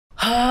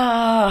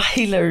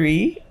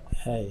Hillary.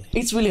 Hi.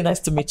 It's really nice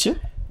to meet you.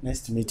 Nice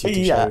to meet you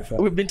too, Yeah, Sharifah.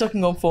 we've been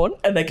talking on phone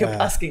and I kept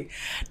asking,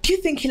 do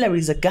you think Hillary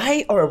is a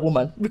guy or a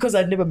woman? Because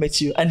I'd never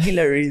met you and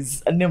Hillary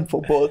is a name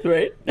for both,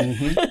 right?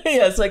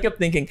 Yeah, so I kept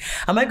thinking,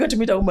 am I going to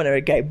meet a woman or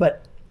a guy?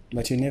 But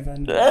you never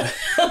know.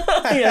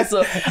 yeah,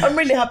 so I'm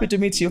really happy to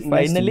meet you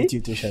finally. Nice to meet you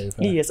too,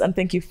 Sharifah. Yes, and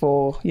thank you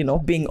for,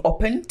 being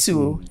open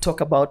to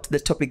talk about the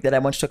topic that I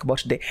want to talk about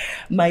today.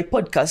 My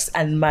podcast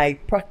and my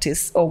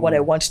practice, or what I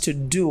want to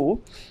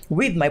do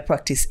with my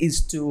practice,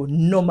 is to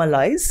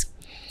normalize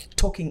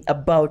talking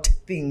about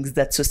things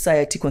that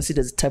society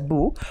considers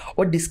taboo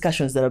or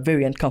discussions that are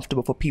very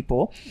uncomfortable for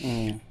people.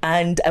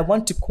 And I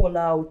want to call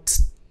out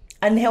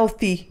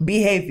unhealthy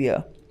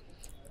behavior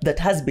that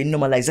has been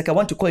normalized. Like, I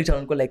want to call it out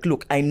and go like,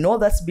 look, I know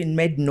that's been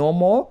made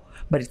normal,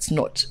 but it's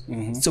not.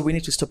 So we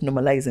need to stop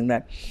normalizing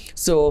that.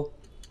 So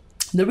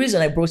the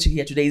reason I brought you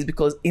here today is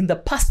because in the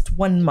past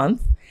 1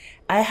 month,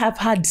 I have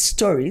had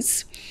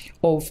stories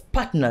of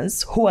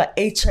partners who are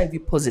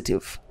HIV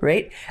positive,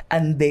 right?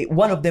 And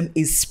one of them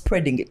is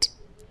spreading it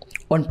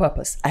on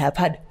purpose. I have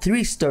had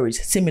 3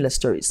 stories, similar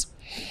stories.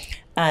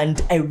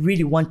 And I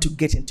really want to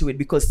get into it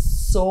because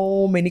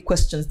so many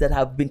questions that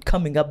have been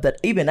coming up that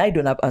even I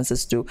don't have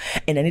answers to.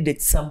 And I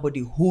needed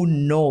somebody who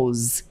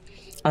knows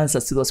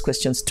answers to those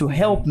questions to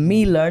help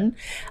me learn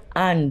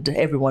and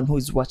everyone who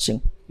is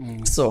watching.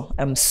 So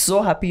I'm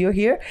so happy you're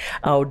here.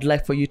 I would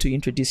like for you to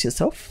introduce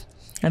yourself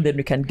and then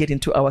we can get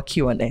into our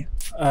Q&A.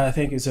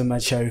 Thank you so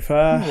much,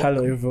 Sharifah.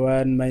 Hello,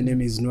 everyone. My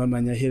name is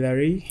Nuwamanya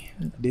Hillary,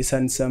 this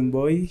handsome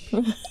boy.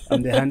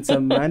 I'm the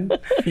handsome man.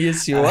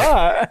 Yes, you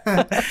are.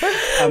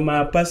 I'm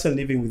a person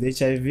living with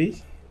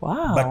HIV.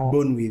 Wow. But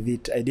born with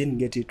it. I didn't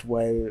get it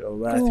while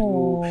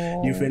through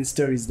different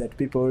stories that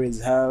people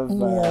always have.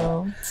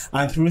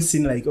 And through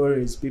sin, like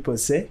always people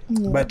say.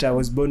 But I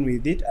was born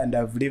with it and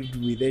I've lived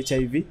with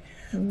HIV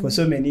for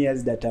so many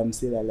years that I'm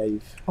still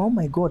alive. Oh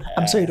my God.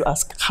 I'm sorry to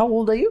ask. How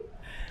old are you?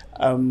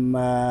 I'm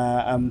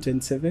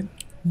 27.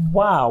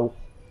 Wow.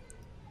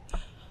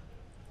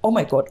 Oh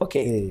my God.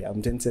 Okay. Hey,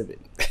 I'm 27.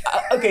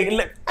 Okay.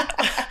 Look.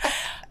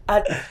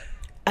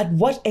 At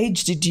what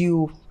age did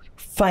you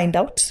find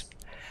out?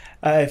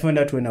 I found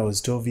out when I was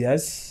 12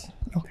 years.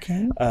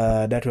 Okay.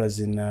 That was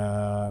in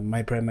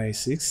my primary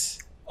 6.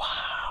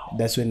 Wow.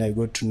 That's when I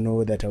got to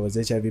know that I was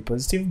HIV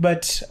positive.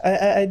 But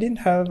I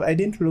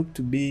didn't look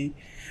to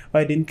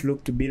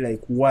be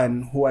like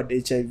one who had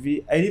HIV.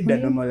 I lived a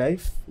normal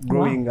life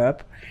growing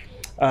up.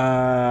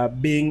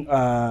 Being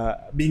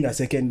a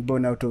second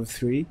born out of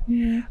 3,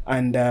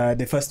 and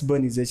the first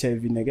born is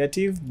HIV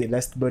negative, the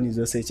last born is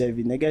also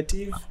HIV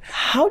negative.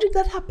 How did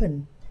that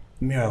happen?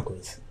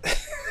 Miracles.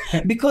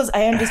 Because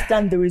I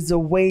understand there is a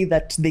way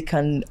that they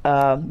can,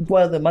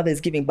 while the mother is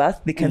giving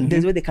birth,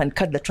 there's a way they can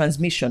cut the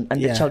transmission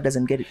and the child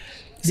doesn't get it.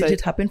 Did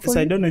it happen for you?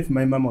 So I don't know if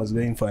my mom was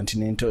going for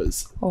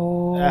antenatals.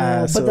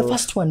 But the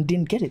first one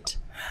didn't get it.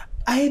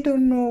 I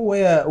don't know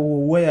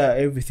where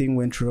everything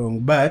went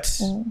wrong,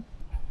 but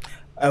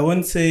I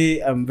won't say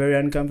I'm very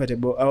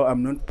uncomfortable or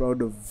I'm not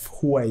proud of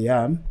who I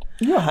am.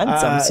 You're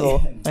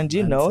handsome, and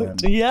you know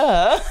it.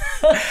 Yeah.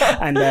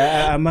 And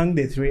among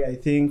the 3, I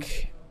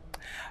think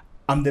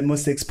I'm the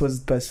most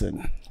exposed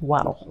person.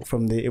 Wow.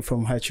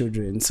 From her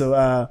children.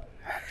 So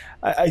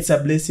it's a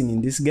blessing in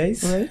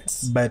disguise. Right.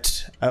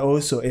 But I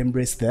also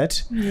embrace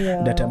that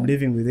I'm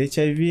living with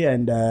HIV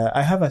and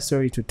I have a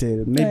story to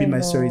tell. Maybe my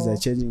stories are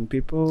changing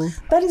people.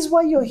 That is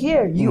why you're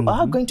here. You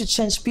are going to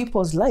change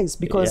people's lives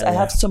because I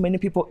have so many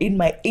people in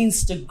my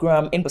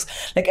Instagram inbox.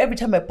 Like every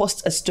time I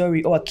post a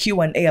story or a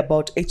Q&A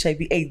about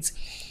HIV/AIDS,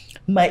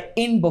 my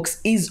inbox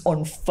is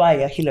on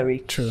fire, Hillary.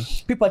 True.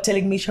 People are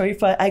telling me,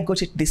 Sharifah, I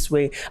got it this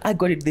way,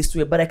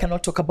 but I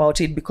cannot talk about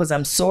it because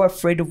I'm so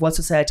afraid of what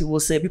society will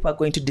say. People are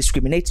going to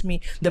discriminate me.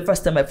 The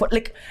first time I thought,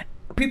 like,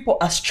 people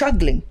are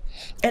struggling.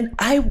 And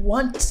I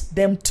want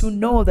them to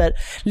know that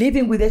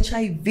living with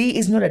HIV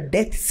is not a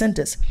death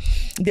sentence.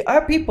 There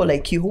are people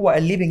like you who are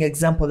a living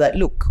example that,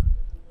 look,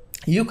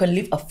 you can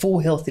live a full,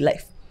 healthy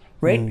life.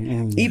 Right?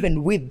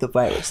 Even with the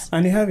virus.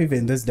 And you have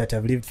even those that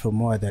have lived for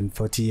more than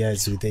 40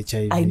 years with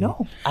HIV. I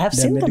know. I have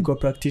seen them. Medical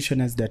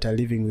practitioners that are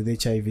living with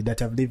HIV, that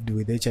have lived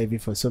with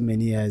HIV for so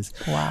many years.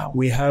 Wow.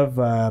 We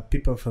have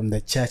people from the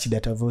church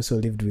that have also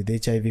lived with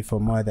HIV for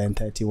more than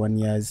 31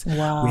 years.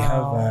 Wow. We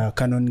have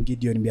Canon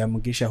Gideon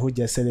Biamugisha who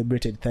just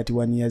celebrated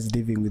 31 years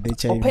living with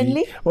HIV.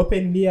 Openly?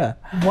 Openly, yeah.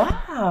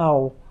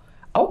 Wow.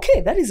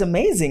 Okay, that is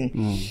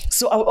amazing.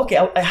 So,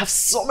 I have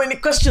so many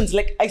questions.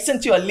 Like, I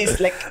sent you a list.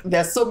 Like,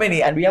 there are so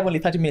many, and we have only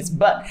 30 minutes.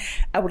 But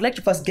I would like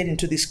to first get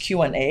into this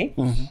Q&A,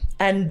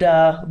 and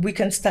we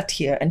can start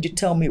here, and you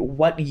tell me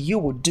what you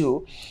would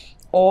do.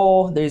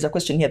 Or there is a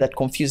question here that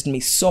confused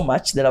me so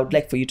much that I would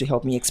like for you to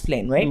help me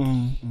explain, right?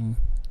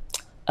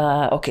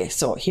 Okay,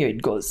 so here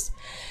it goes.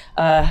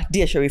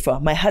 Dear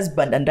Sharifah, my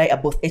husband and I are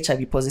both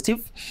HIV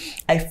positive.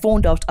 I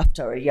found out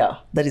after a year.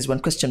 That is one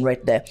question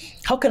right there.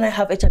 How can I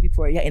have HIV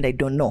for a year and I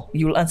don't know?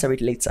 You will answer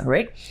it later,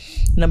 right?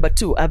 Number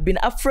 2, I've been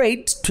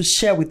afraid to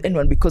share with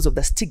anyone because of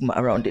the stigma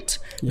around it.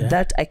 Yeah.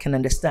 That I can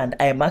understand.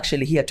 I am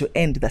actually here to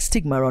end the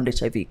stigma around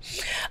HIV.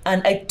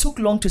 And I took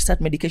long to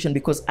start medication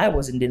because I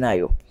was in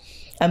denial.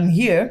 I'm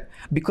here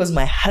because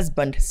my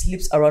husband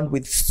sleeps around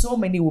with so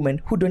many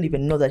women who don't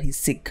even know that he's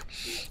sick.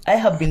 I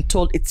have been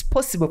told it's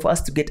possible for us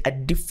to get a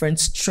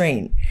different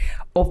strain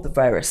of the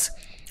virus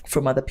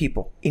from other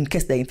people in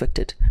case they're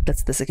infected.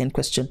 That's the second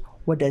question.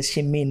 What does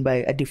she mean by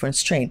a different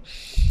strain?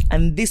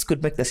 And this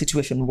could make the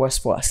situation worse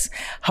for us.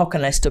 How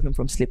can I stop him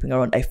from sleeping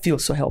around? I feel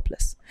so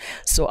helpless.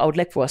 So I would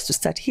like for us to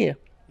start here.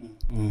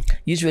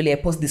 Usually I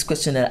post this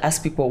question and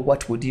ask people,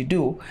 what would you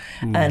do?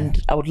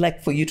 And I would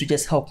like for you to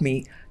just help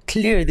me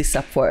clear this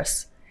up for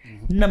us.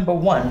 Number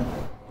 1,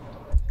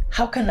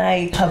 how can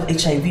I have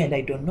HIV and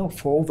I don't know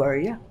for over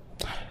a year?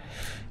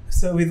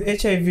 So with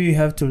HIV, you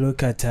have to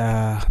look at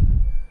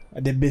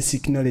the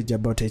basic knowledge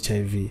about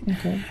HIV.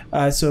 Okay.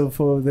 So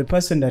for the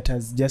person that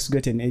has just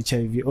gotten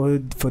HIV,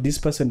 or for this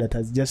person that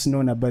has just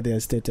known about their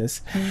status,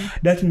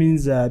 that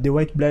means the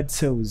white blood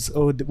cells,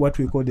 or what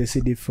we call the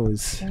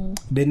CD4s,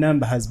 the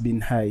number has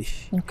been high.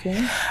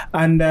 Okay.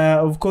 And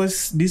of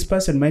course, this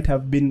person might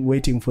have been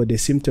waiting for the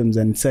symptoms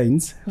and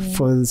signs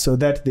so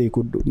that they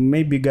could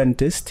maybe go and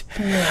test.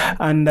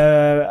 And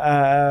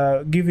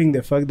giving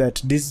the fact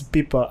that these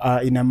people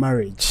are in a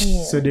marriage,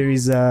 so there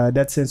is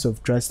that sense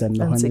of trust and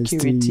honesty.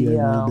 Security.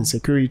 The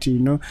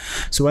security,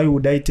 so why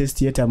would I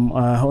test yet? I'm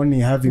only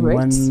having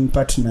one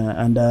partner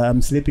and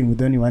I'm sleeping with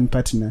only one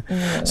partner.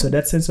 So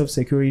that sense of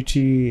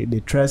security,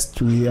 the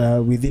trust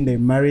within the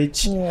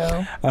marriage,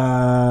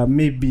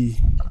 maybe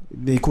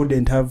they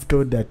couldn't have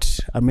told that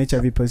I'm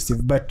HIV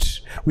positive,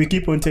 but we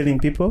keep on telling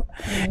people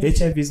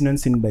HIV is not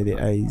seen by the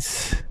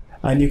eyes,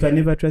 and you can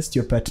never trust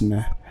your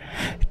partner.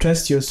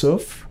 Trust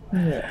yourself,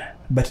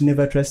 but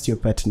never trust your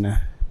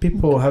partner.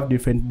 People have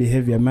different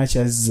behavior, much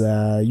as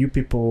you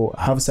people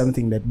have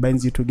something that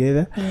binds you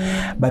together.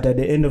 But at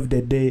the end of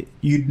the day,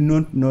 you do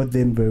not know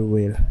them very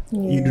well.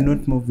 You do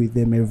not move with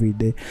them every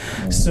day.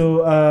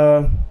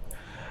 So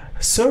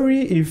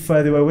sorry if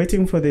they were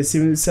waiting for the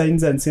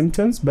signs and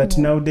symptoms, but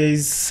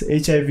nowadays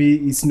HIV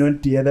is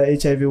not the other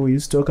HIV we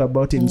used to talk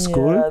about in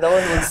school. That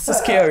one was so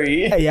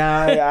scary.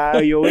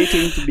 You're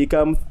waiting to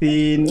become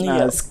thin,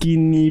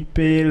 skinny,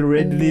 pale,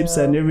 red lips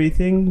and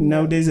everything.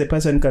 Nowadays a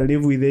person can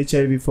live with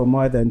HIV for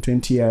more than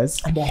 20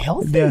 years. And they're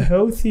healthy. They're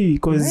healthy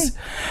because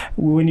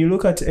when you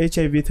look at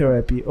HIV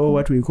therapy, or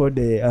what we call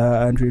the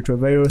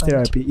antiretroviral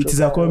therapy, it is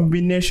a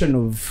combination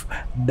of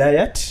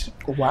diet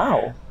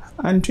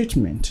and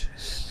treatment.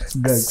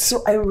 Drugs.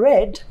 So I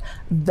read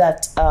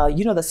that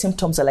the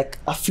symptoms are like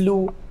a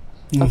flu,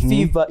 a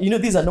fever.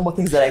 These are normal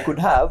things that I could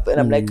have, and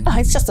I'm like,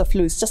 it's just a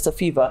flu, it's just a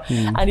fever,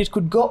 and it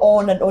could go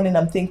on, and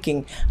I'm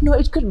thinking, no,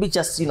 it could be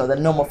just the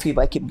normal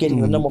fever. I keep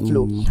getting the normal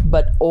flu,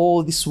 but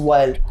all this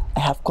while I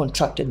have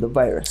contracted the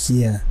virus.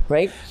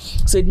 Right.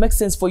 So it makes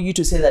sense for you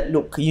to say that,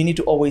 look, you need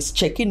to always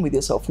check in with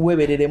yourself. Your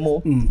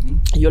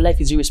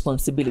life is your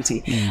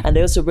responsibility. And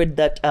I also read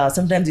that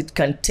sometimes it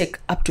can take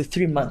up to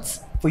 3 months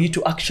for you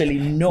to actually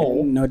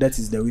know. No, that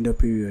is the window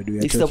period.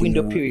 It's the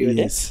window period.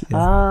 Yes.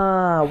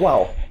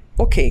 Wow.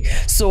 Okay.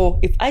 So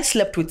if I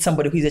slept with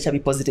somebody who is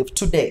HIV positive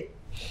today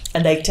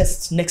and I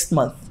test next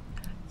month,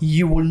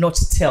 you will not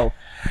tell,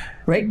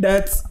 right?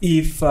 That's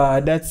if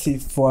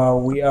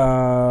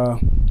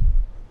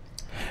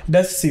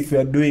we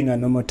are doing a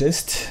normal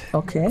test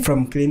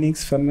from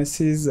clinics,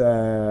 pharmacies.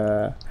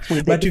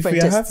 But if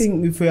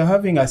we are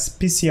having a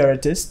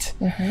PCR test,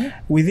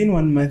 within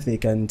 1 month they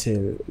can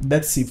tell.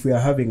 That's if we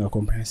are having a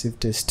comprehensive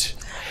test.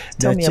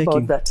 Tell me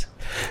about that.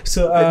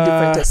 So the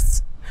different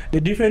tests. The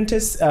different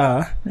tests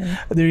are,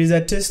 there is a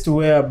test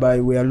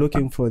whereby we are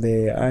looking for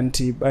the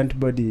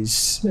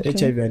antibodies,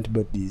 HIV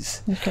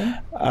antibodies.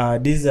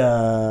 These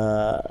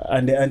are,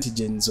 and the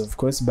antigens, of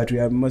course, but we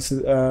are most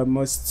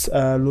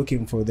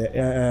looking for the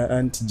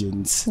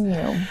antigens.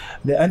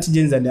 The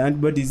antigens and the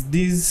antibodies,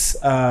 these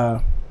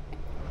are,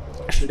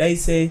 should I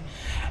say,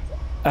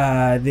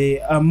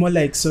 they are more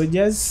like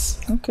soldiers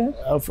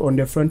on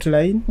the front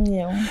line.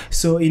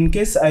 So in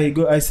case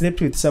I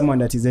slept with someone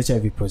that is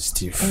HIV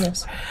positive,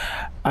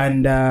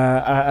 and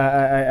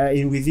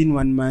within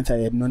 1 month I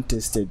had not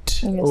tested,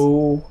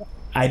 or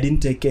I didn't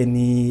take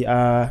any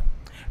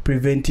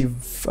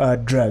preventive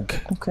drug,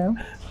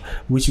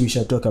 which we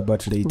shall talk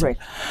about later.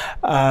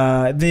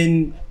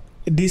 Then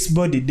this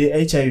body, the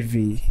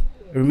HIV,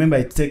 remember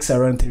it takes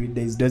around 3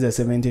 days, those are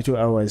 72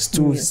 hours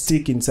to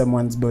stick in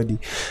someone's body.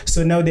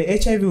 So now the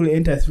HIV will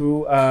enter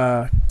through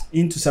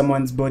into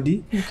someone's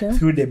body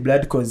through the blood,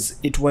 because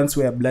it wants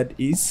where blood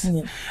is,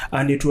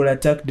 and it will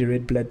attack the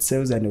red blood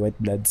cells and the white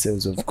blood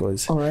cells, of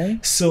course.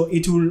 So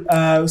it will,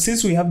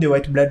 since we have the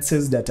white blood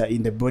cells that are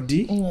in the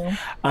body,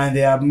 and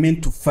they are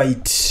meant to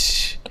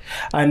fight,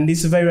 and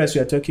this virus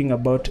we are talking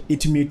about,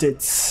 it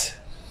mutates.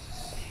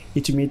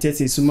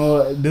 It's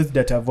more those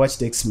that have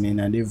watched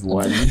X-Men and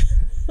everyone.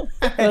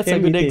 That's a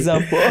good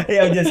example.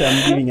 Yeah,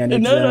 I'm giving an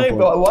example. No,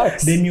 but what?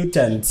 The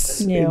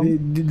mutants. Yeah.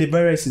 The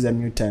virus is a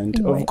mutant.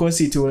 Right. Of course,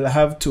 it will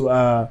have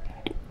to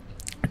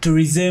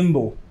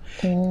resemble.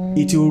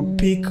 It will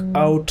pick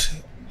out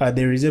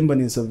the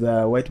resemblance of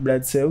the white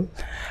blood cell,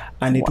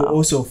 and it will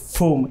also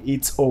form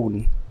its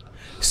own.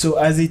 So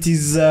as it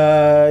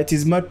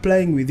is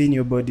multiplying within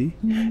your body,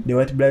 the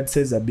white blood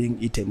cells are being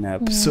eaten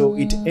up. So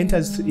it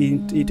enters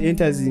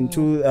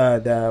into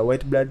the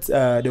white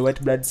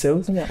blood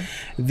cells. Yeah.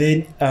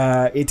 Then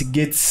it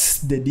gets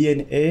the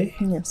DNA.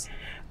 Yes.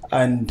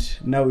 And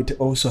now it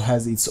also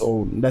has its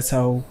own. That's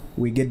how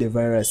we get the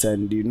virus,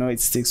 and it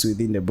sticks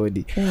within the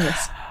body.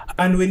 Yes.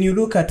 And when you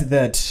look at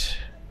that,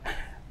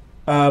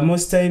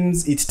 most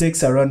times it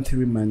takes around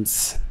 3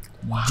 months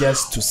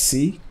just to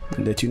see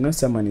that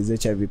someone is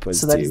HIV positive.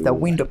 So that is the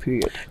window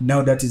period.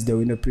 Now that is the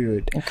window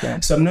period. Okay.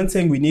 So I'm not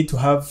saying we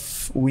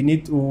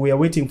are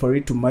waiting for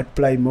it to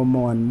multiply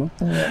more and more.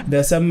 Yeah. There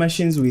are some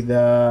machines with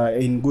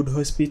in good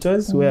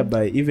hospitals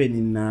whereby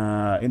even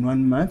in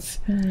 1 month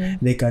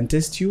they can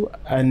test you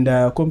and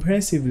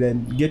comprehensively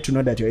and get to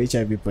know that you're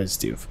HIV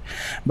positive.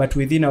 But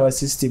within our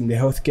system, the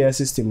healthcare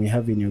system we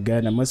have in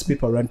Uganda, most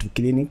people run to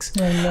clinics,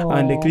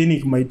 and the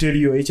clinic might tell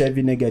you HIV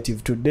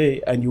negative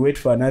today, and you wait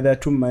for another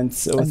 2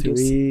 months or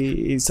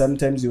 3.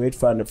 Sometimes you wait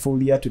for a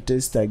full year to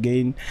test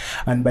again,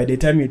 and by the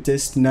time you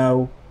test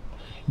now,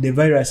 the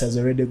virus has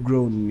already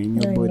grown in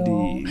your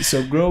body.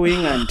 So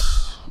growing, and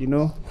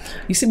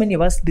you see, many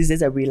of us these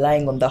days are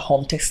relying on the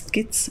home test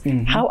kits.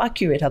 How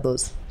accurate are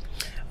those?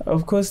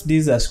 Of course,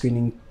 these are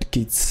screening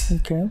kits.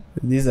 Okay.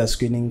 These are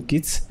screening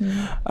kits,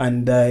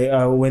 and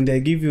when they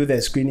give you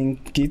the screening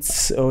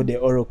kits or the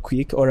oral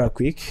quick,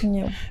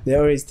 they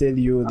always tell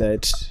you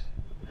that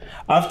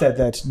after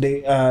that,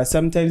 they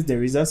sometimes the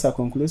results are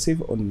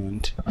conclusive or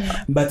not.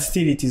 But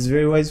still, it is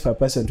very wise for a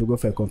person to go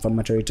for a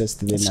confirmatory test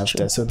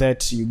so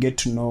that you get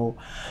to know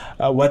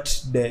what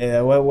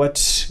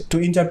to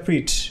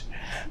interpret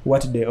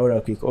what the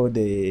oral quick or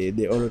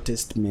the oral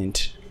test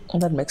meant.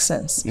 That makes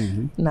sense.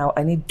 Now,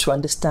 I need to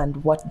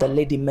understand what the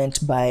lady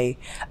meant by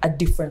a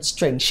different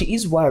strain. She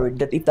is worried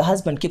that if the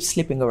husband keeps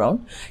sleeping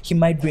around, he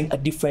might bring a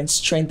different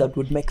strain that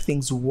would make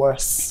things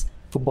worse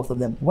for both of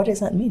them. What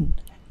does that mean?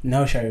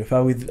 Now,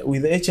 Sharifah,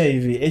 with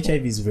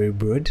HIV is very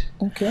broad.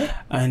 Okay.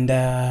 And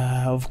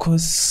of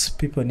course,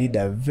 people need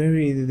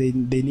they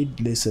need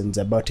lessons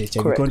about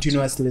HIV. Correct.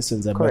 Continuous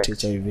lessons about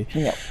HIV.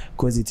 Yeah.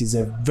 Because it is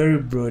a very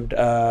broad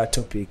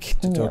topic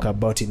to talk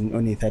about in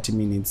only 30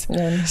 minutes.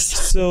 Yes.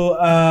 So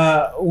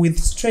with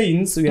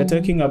strains, we are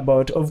talking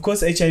about, of course,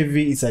 HIV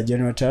is a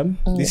general term.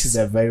 Yes. This is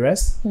a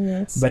virus.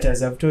 Yes. But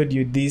as I've told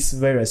you, this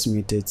virus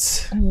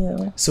mutates.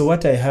 Yeah. So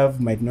what I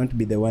have might not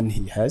be the one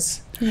he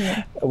has.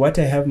 Yeah. What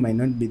I have might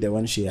not be the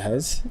one she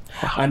has,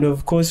 and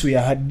of course we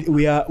are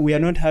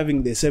not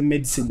having the same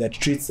medicine that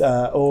treats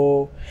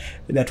or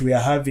that we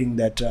are having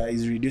that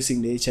is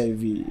reducing the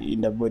HIV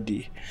in the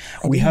body.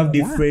 We have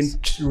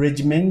different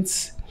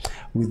regimens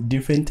with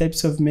different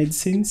types of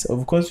medicines.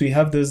 Of course, we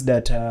have those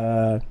that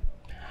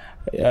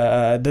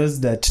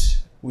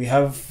we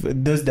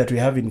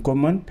have in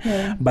common,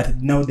 but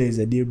now there is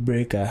a deal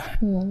breaker.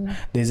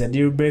 There's a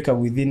deal breaker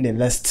within the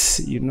last,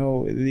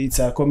 it's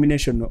a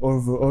combination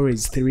of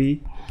always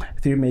three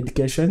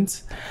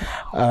medications,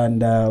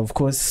 and of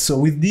course, so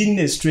within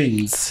the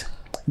strains,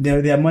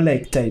 there are more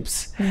like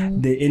types.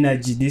 The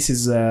energy. This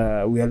is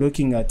we are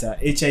looking at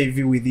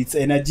HIV with its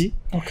energy.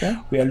 Okay.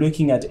 We are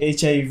looking at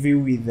HIV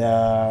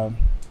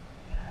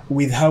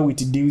with how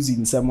it deals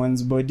in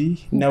someone's body.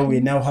 Okay. Now we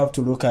have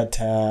to look at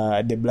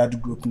the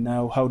blood group.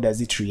 Now, how does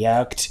it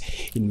react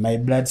in my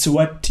blood? So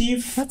what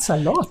if... That's a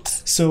lot.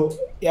 So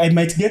I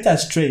might get a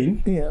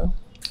strain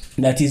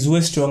that is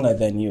way stronger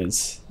than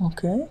yours.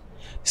 Okay.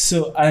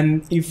 So,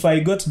 and if I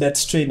got that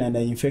strain and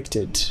I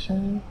infected,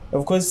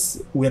 of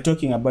course, we are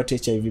talking about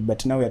HIV,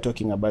 but now we are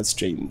talking about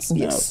strains.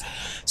 Yes. Now.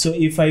 So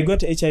if I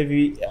got HIV,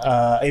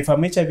 if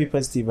I'm HIV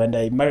positive and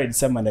I married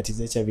someone that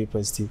is HIV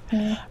positive,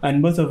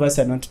 and both of us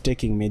are not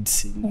taking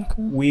medicine,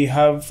 we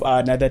have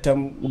another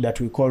term that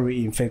we call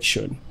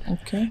reinfection.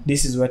 Okay.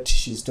 This is what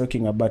she's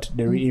talking about,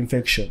 the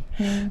reinfection.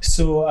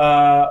 So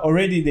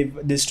already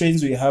the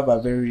strains we have are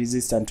very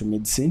resistant to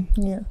medicine.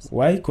 Yes.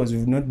 Why? Because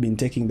we've not been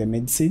taking the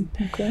medicine.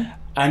 Okay.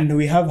 And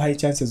we have high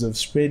chances of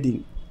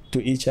spreading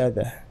to each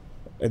other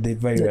the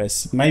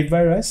virus. My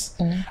virus,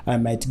 I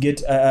might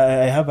get,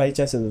 I have high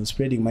chances of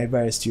spreading my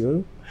virus to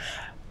you.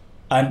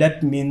 And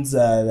that means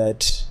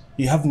that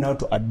you have now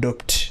to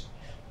adopt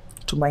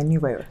to my new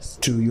virus.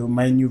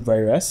 My new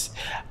virus.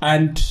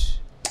 And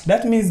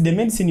that means the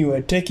medicine you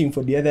were taking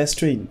for the other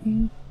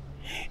strain,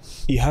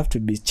 you have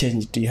to be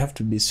changed, you have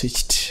to be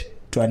switched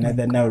to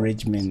another now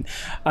regimen.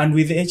 And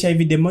with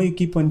HIV, the more you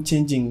keep on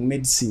changing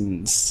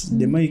medicines,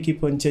 the more you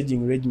keep on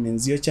changing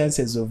regimens, your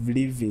chances of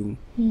living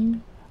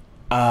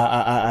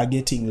are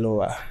getting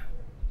lower.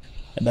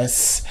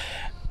 That's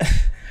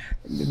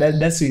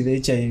with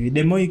HIV.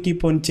 The more you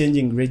keep on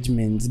changing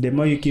regimens, the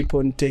more you keep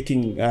on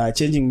taking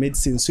changing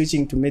medicine,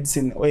 switching to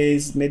medicine A,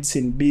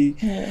 medicine B,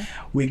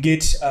 we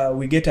get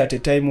at a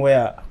time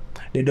where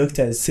the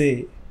doctors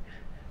say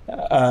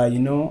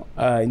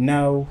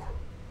now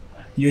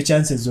your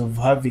chances of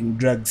having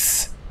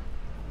drugs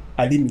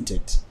are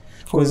limited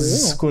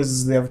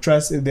because they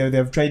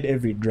have tried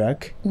every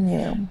drug,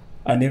 and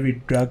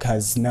every drug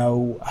has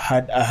now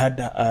had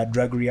a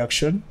drug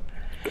reaction.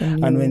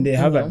 And when they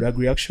have a drug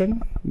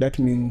reaction, that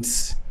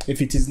means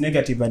if it is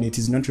negative and it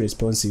is not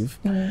responsive,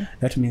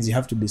 that means you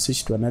have to be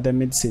switched to another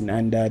medicine.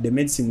 And the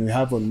medicine we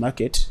have on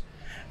market,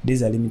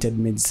 these are limited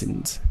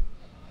medicines.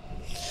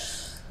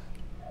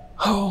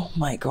 Oh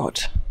my God.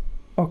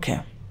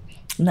 Okay.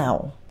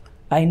 Now,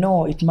 I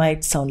know it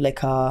might sound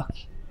like a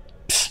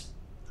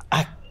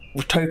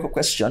rhetorical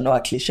question or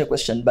a cliche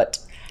question, but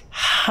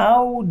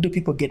how do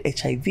people get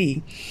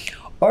HIV?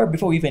 Or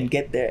before we even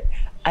get there,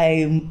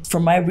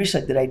 from my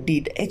research that I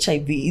did,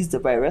 HIV is the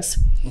virus,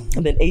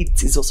 and then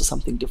AIDS is also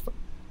something different.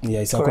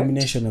 Yeah, it's a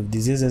combination of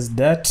diseases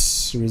that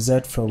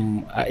result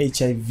from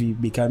HIV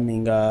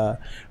becoming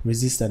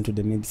resistant to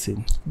the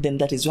medicine. Then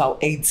that is how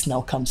AIDS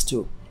now comes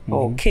to.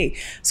 Okay,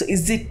 so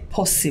is it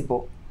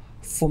possible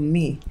for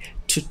me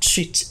to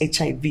treat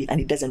HIV and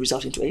it doesn't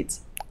result into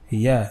AIDS?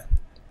 Yeah.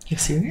 You're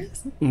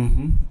serious?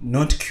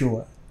 Not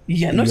cure.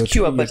 Yeah, not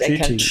cure, but I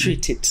can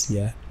treat it.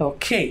 Yeah.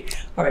 Okay.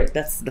 All right.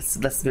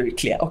 That's very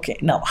clear. Okay.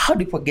 Now, how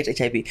do people get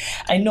HIV?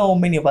 I know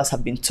many of us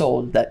have been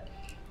told that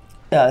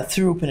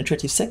through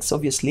penetrative sex,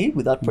 obviously,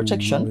 without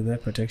protection.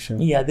 Without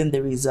protection. Yeah. Then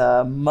there is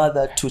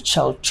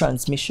mother-to-child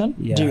transmission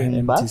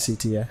during birth.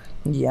 MTCT,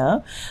 Yeah.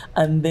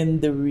 And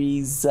then there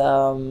is.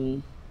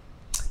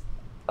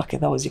 Okay,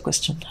 that was your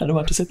question. I don't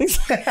want to say things.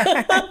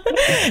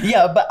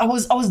 Yeah, but I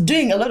was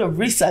doing a lot of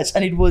research,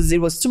 and it was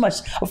too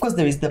much. Of course,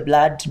 there is the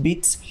blood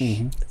bit,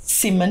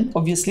 semen,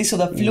 obviously. So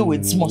the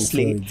fluids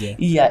mostly.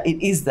 Yeah,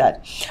 it is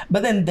that.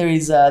 But then there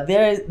is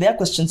there are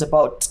questions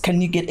about,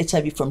 can you get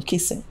HIV from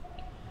kissing?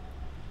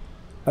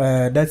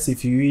 That's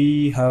if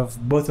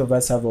both of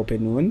us have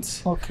open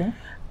wounds. Okay.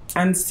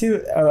 And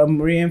still,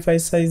 I'm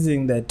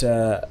re-emphasizing that.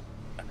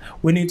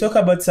 When you talk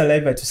about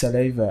saliva to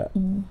saliva,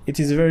 it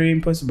is very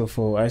impossible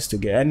for us to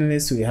get,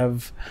 unless you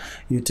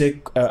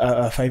take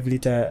a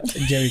 5-liter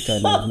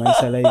jerrycan of my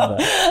saliva.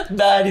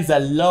 That is a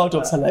lot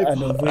of saliva.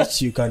 And of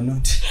which you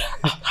cannot.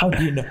 How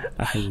do you know?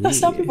 There's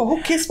some people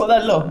who kiss for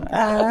that long.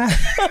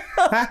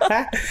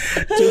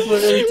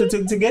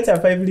 To get a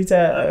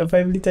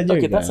 5-liter jerrycan.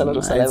 Okay, that's a lot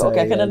of saliva.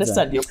 Okay, I can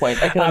understand your point.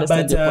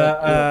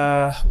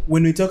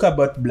 When we talk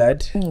about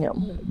blood,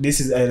 this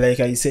is like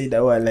I said,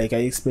 or like I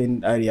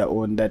explained earlier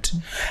on, that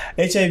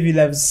HIV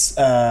loves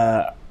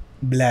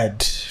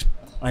blood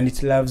and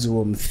it loves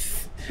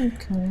warmth.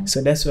 Okay.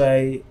 So that's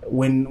why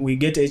when we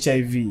get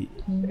HIV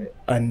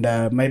and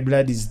my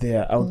blood is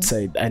there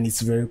outside and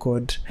it's very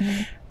cold,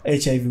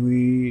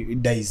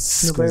 HIV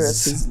dies.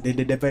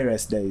 The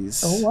virus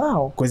dies. Oh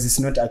wow! Because it's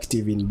not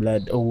active in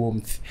blood or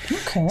warmth.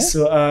 Okay.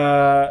 So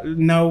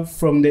now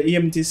from the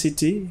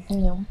EMTCT,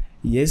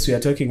 yes, we are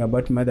talking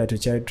about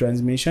mother-to-child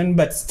transmission,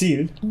 but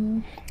still,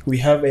 we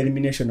have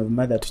elimination of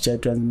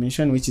mother-to-child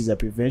transmission, which is a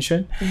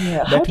prevention.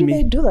 Yeah. How do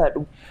they do that?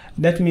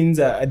 That means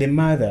the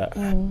mother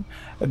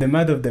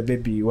of the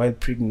baby while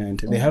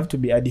pregnant, they have to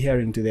be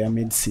adhering to their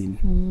medicine.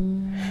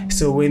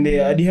 So when they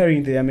are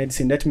adhering to their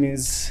medicine, that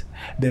means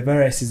the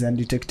virus is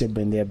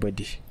undetectable in their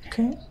body.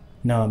 Okay.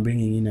 Now I'm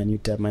bringing in a new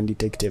term,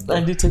 undetectable.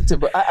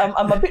 Undetectable.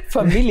 I'm a bit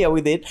familiar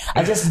with it.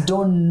 I just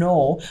don't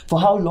know for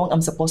how long I'm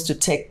supposed to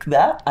take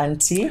that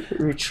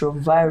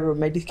antiretroviral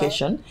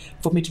medication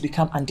for me to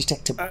become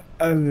undetectable.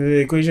 The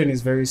equation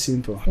is very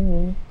simple.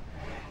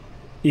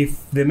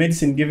 If the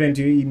medicine given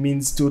to you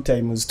means 2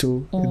 times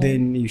 2,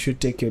 then you should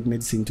take your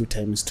medicine 2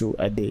 times 2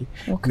 a day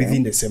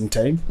within the same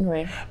time.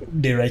 Right.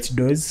 The right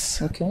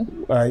dose. Okay.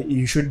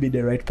 You should be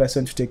the right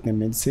person to take the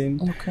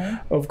medicine. Okay.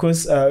 Of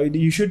course,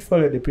 you should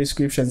follow the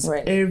prescriptions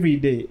every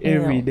day.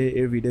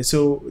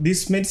 So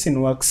this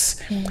medicine works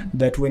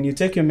that when you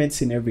take your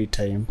medicine every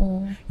time,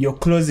 your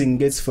closing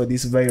gates for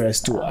this virus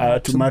to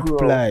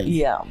multiply. Grow.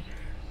 Yeah.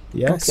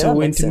 Yeah. Okay, so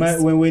when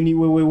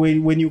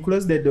you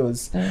close the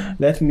doors,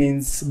 that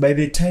means by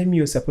the time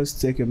you're supposed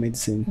to take your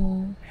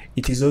medicine,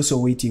 it is also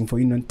waiting for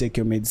you not to take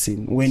your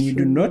medicine. When you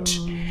do not,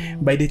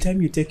 by the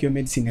time you take your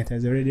medicine, it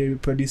has already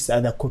produced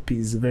other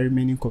copies, very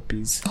many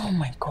copies. Oh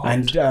my God!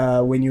 And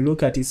when you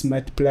look at its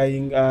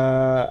multiplying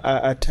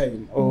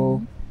time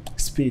or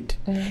speed,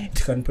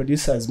 it can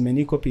produce as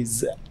many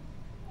copies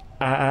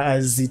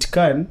as it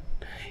can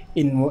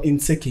in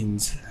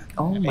seconds.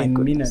 Oh my in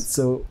goodness. Minutes.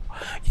 So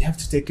you have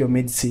to take your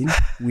medicine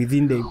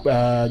within the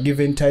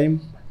given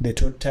time, the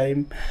total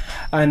time,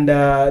 and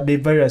the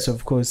virus,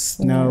 of course,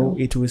 now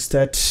it will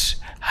start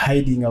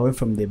hiding away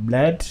from the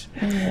blood,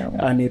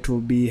 and it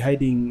will be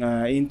hiding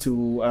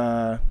into.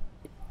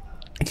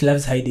 It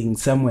loves hiding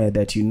somewhere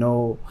that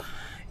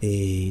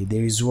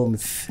there is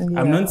warmth.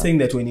 Yeah. I'm not saying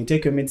that when you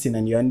take your medicine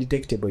and you're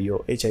undetectable,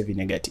 you're HIV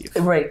negative.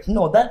 Right.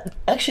 No, that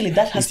has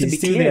to be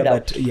cleared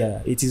out.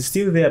 But it is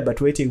still there, but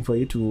waiting for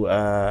you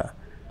to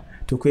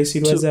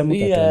question no cheating,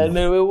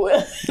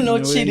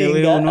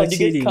 and you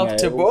get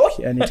comfortable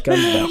and it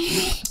comes back.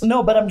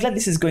 No, but I'm glad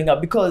this is going up,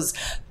 because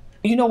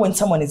you know, when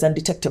someone is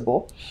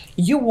undetectable,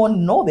 you won't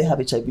know they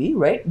have HIV,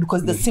 right?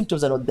 Because the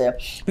symptoms are not there.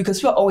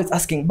 Because you're always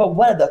asking, but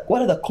what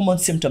are the common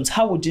symptoms?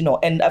 How would you know?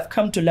 And I've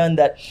come to learn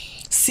that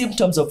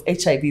symptoms of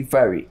HIV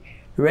vary,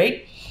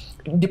 right?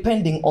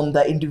 Depending on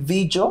the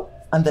individual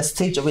and the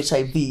stage of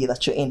HIV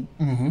that you're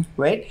in,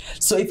 right?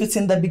 So if it's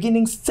in the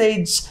beginning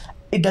stage,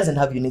 it doesn't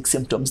have unique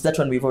symptoms. That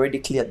one, we've already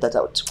cleared that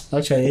out.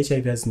 Actually,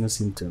 HIV has no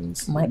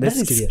symptoms. That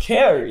is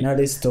scary. Now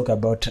let's talk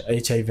about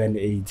HIV and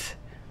AIDS.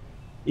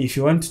 If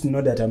you want to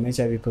know that I'm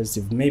HIV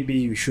positive, maybe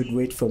you should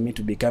wait for me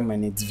to become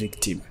an AIDS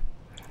victim.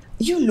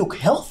 You look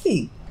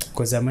healthy.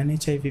 Because I'm an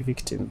HIV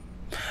victim.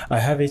 I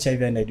have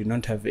HIV and I do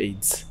not have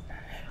AIDS.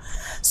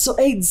 So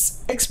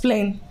AIDS,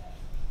 explain.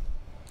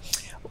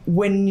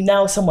 When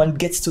now someone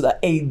gets to the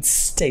AIDS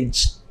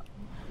stage,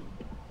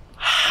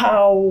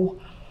 how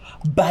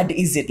bad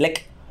is it?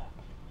 Like,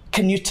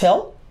 can you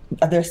tell?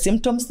 Are there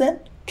symptoms then?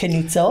 Can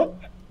you tell?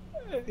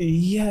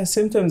 Yeah,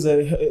 symptoms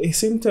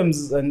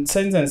and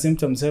signs and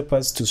symptoms help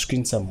us to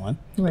screen someone,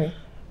 right?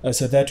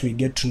 So that we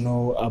get to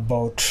know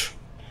about.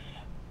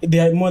 They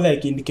are more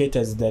like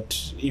indicators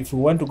that if we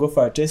want to go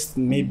for a test,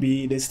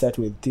 maybe let's start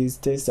with this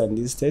test and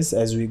this test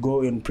as we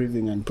go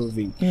improving and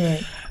proving.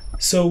 Right.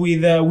 So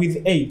with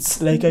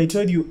AIDS, like I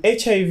told you,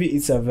 HIV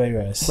is a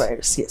virus.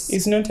 Virus, yes.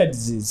 It's not a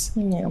disease.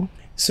 Yeah.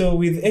 So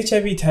with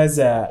HIV,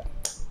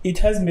 it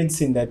has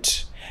medicine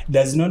that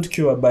does not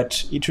cure,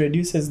 but it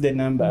reduces the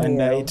number,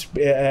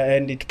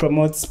 and it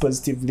promotes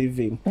positive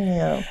living.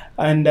 Yeah.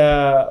 And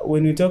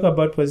when we talk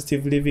about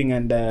positive living,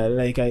 and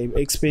like I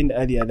explained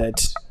earlier,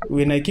 that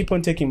when I keep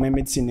on taking my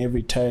medicine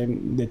every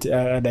time that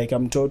like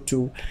I'm told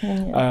to,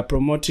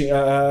 promoting,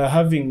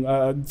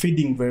 having,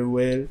 feeding very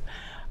well,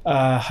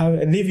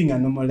 living a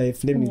normal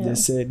life. Let me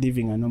just say,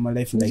 living a normal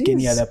life like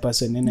any other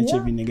person, an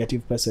HIV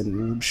negative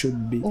person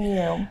should be.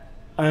 Yeah.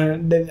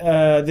 And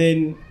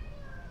then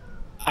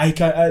I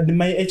can.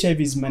 My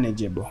HIV is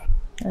manageable.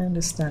 I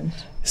understand.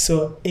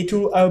 So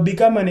I'll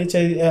become an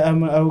HIV.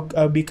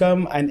 I'll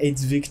become an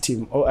AIDS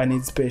victim or an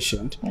AIDS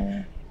patient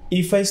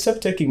if I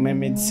stop taking my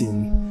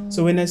medicine.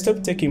 So when I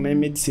stop taking my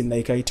medicine,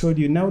 like I told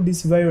you, now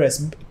this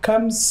virus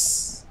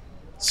comes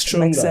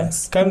stronger,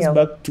 comes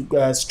back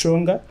to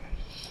stronger.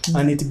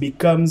 And it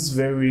becomes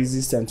very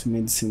resistant to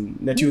medicine.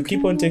 That you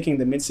keep on taking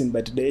the medicine,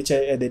 but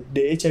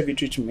the HIV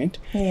treatment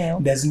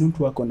does not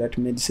work on that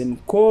medicine,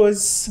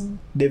 because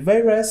the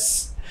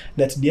virus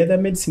that the other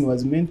medicine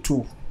was meant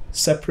to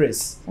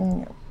suppress,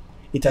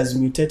 it has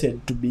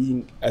mutated to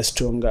being a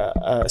stronger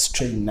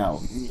strain now.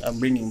 I'm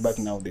bringing back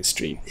now the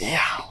strain. Yeah,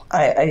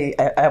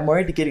 I'm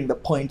already getting the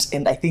point,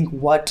 and I think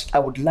what I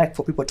would like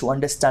for people to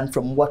understand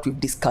from what we've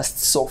discussed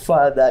so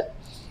far, that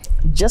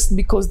just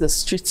because the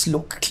streets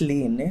look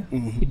clean,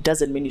 it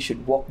doesn't mean you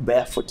should walk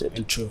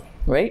barefooted. True.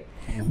 Right?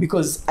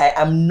 Because I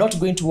am not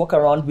going to walk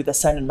around with a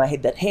sign in my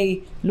head that,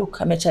 hey,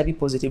 look, I'm HIV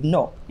positive.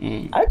 No.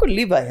 I could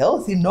live a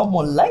healthy,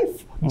 normal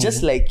life,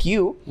 just like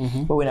you,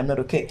 but when I'm not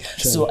okay.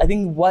 Sure. So I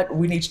think what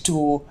we need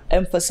to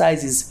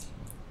emphasize is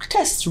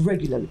test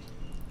regularly.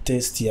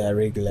 Test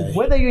regularly.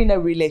 Whether you're in a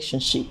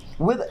relationship,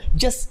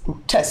 just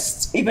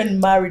test, even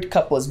married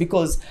couples,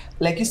 because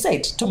like you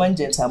said,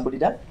 Tomanje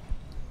Tambulida.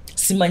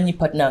 Simanyi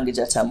partner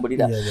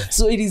jatambulira.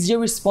 So it is your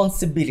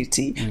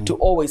responsibility to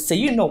always say,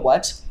 you know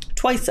what,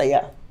 twice a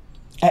year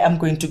I am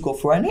going to go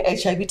for an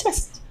HIV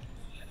test.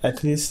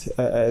 At least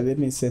let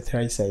me say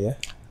thrice a year.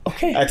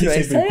 Okay. At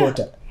least every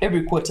quarter.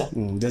 Every quarter.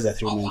 Those are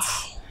 3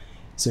 months.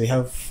 So we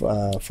have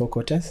 4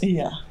 quarters.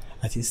 Yeah.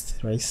 At least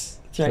thrice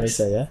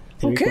a year.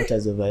 3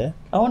 quarters of a year.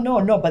 Oh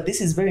no, but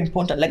this is very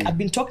important. Like I've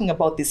been talking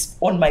about this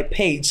on my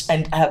page,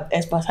 and I have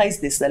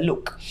emphasized this, that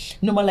look,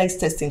 normalize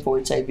testing for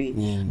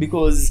HIV,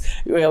 because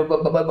they are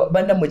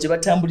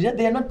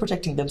not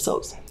protecting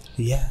themselves.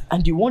 Yeah.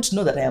 And you won't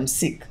know that I am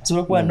sick.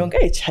 So and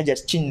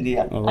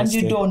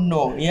you don't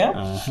know.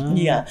 Yeah.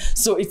 Yeah.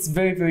 So it's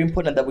very, very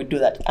important that we do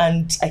that.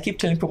 And I keep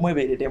telling Promoe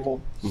demo.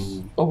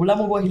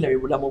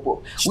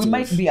 We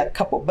might be a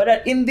couple,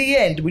 but in the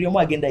end, we don't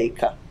agenda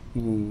ika.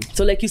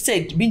 So like you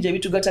said, binje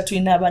bitu gatatu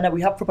inabana, we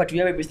have property, we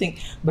have everything,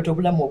 but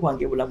obulamu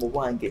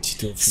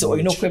bwange. So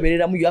you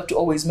have to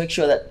always make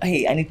sure that,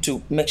 hey, I need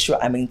to make sure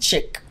I'm in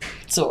check.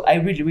 So I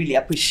really, really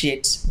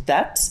appreciate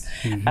that.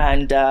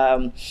 And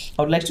I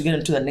would like to get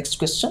into the next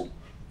question.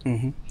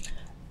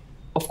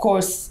 Of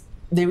course,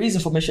 there is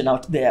information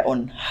out there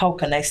on how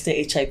can I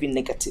stay HIV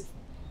negative,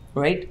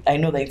 right? I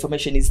know the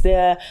information is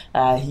there.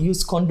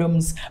 Use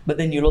condoms, but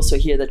then you'll also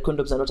hear that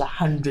condoms are not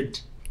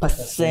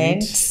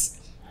 100%.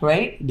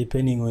 Right?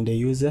 Depending on the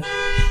user.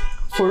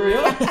 For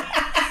real?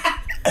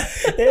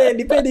 Yeah,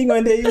 depending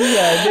on the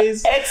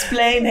user.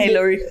 Explain, hey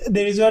Lori.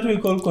 There is what we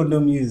call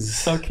condom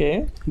use.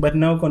 Okay. But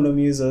now condom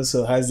use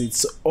also has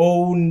its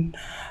own,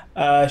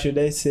 should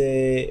I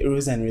say,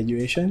 rules and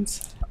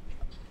regulations.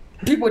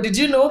 People, did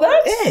you know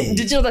that? Hey.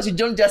 Did you know that you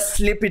don't just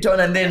slip it on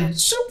and then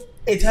shoop?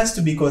 It has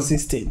to be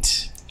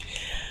consistent.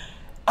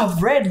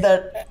 I've read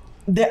that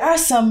there are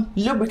some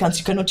lubricants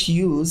you cannot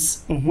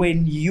use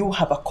when you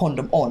have a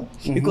condom on,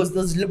 because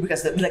those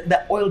lubricants, like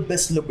the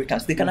oil-based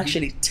lubricants, they can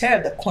actually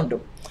tear the condom.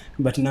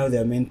 But now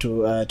they're meant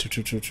to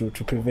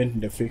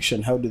prevent the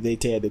friction. How do they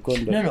tear the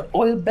condom? No,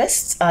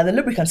 oil-based. The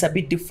lubricants are a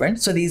bit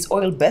different. So there is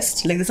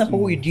oil-based. Like there's some people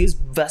who would use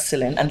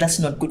Vaseline, and that's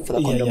not good for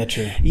the condom. Yeah,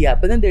 true. Yeah,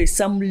 but then there is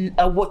some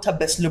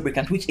water-based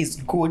lubricant, which is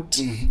good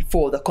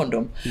for the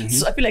condom.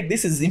 So I feel like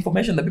this is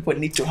information that people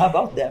need to have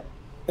out there.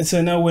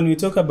 So now when we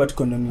talk about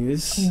condom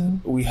use,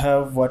 we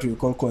have what we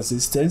call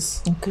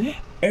consistency. Okay.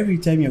 Every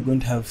time you're going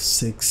to have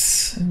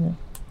sex,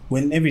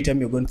 every time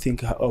you're going to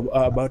think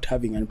about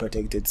having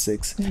unprotected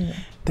sex,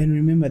 then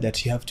remember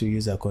that you have to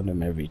use a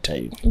condom every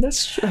time.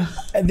 That's true.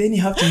 And then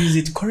you have to use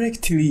it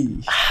correctly.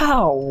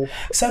 How?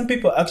 Some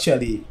people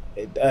actually,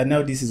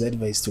 now this is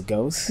advice to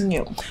girls.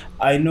 Yeah.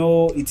 I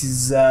know it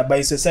is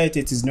by society,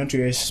 it is not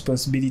your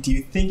responsibility.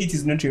 You think it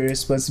is not your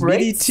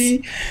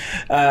responsibility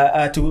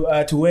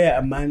to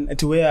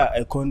wear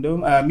a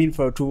condom. I mean,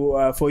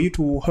 for you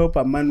to help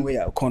a man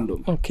wear a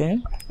condom. Okay.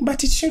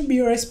 But it should be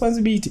your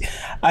responsibility.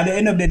 At the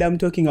end of the day, I'm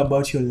talking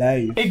about your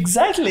life.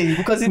 Exactly,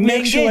 because it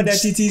make sure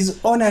that it is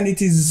on and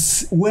it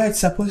is where it's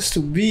supposed to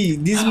be.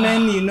 These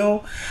men, you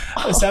know,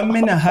 some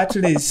men are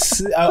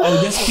heartless.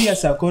 I'll just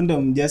pierce a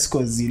condom just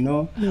because, you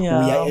know,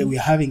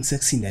 we're having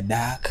sex in the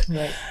dark.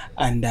 Right.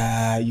 And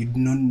you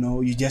don't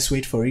know, you just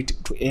wait for it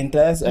to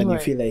enter, and you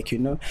feel like, you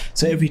know,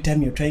 so every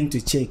time you're trying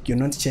to check, you're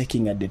not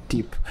checking at the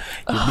tip,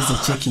 you're busy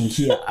checking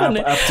here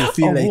up to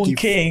feel like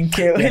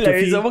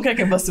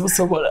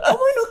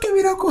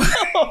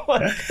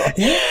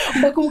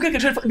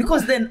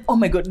because then, oh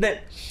my god, then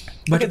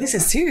but this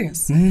is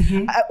serious.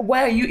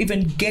 Why are you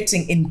even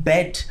getting in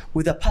bed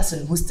with a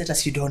person whose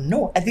status you don't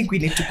know? I think we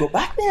need to go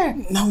back there.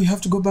 Now we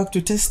have to go back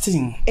to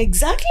testing.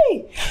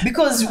 Exactly.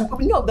 Because,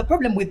 you know, the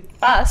problem with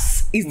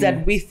us is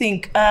that we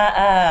think,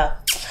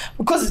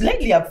 because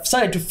lately I've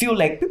started to feel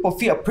like people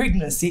fear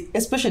pregnancy,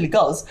 especially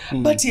girls,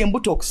 but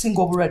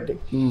single already.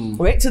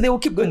 Right? So they will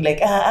keep going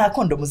like,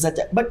 condom.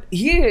 But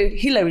here,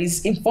 Hillary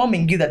is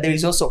informing you that there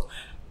is also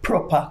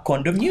proper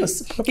condom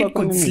use. It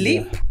could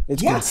sleep. It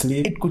could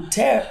sleep. It could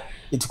tear.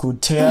 It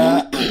could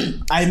tear.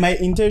 I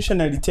might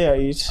intentionally tear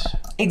it.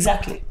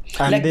 Exactly.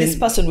 And like this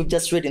person we've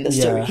just read in the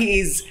story, he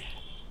is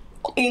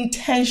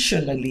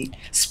intentionally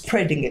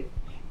spreading it.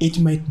 It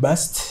might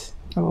burst.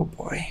 Oh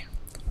boy.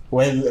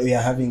 While we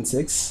are having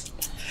sex.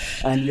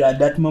 And you're at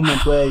that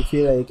moment where I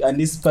feel like, and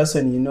this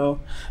person, you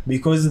know,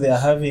 because they are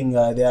having,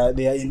 they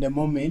are in the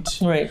moment,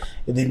 right?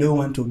 They don't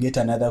want to get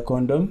another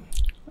condom.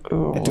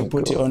 To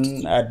put it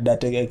on at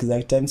that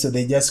exact time, so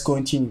they just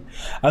continue.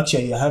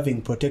 Actually, you're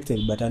having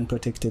protected but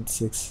unprotected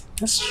sex.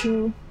 That's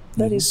true.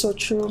 That is so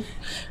true.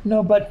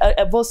 No, but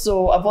I've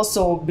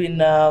also been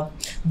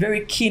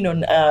very keen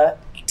on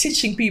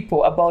teaching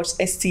people about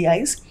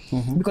STIs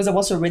because I've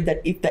also read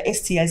that if the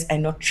STIs are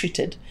not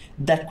treated,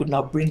 that could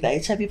now bring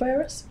the HIV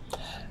virus.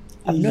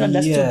 I've not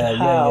understood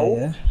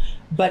how,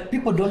 but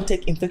people don't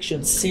take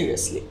infections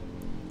seriously.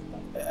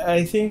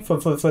 I think for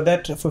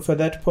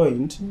that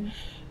point.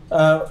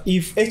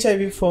 If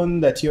HIV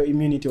found that your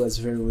immunity was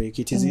very weak,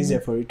 it is easier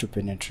for it to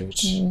penetrate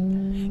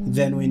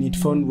than when it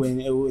found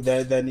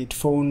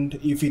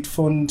if it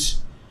found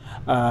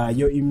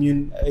your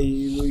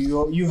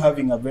you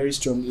having a very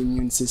strong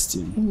immune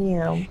system.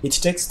 Yeah, it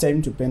takes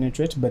time to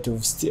penetrate, but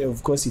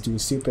of course it will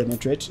still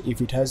penetrate if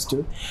it has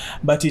to.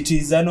 But it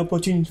is an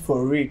opportunity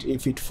for it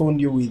if it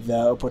found you with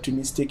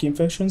opportunistic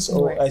infections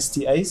or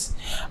STIs,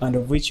 and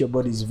of which your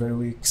body is very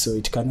weak, so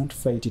it cannot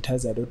fight. It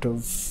has a lot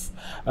of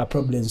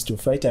problems to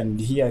fight, and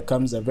here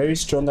comes a very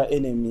stronger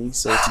enemy,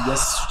 so it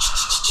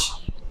just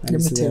let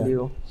me tell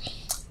you,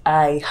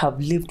 I have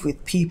lived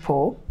with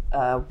people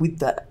with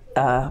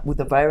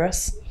the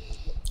virus,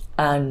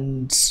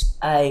 and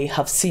I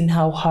have seen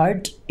how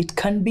hard it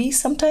can be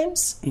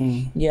sometimes.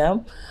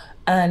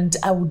 And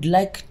I would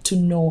like to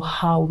know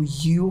how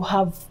you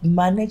have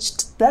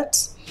managed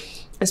that,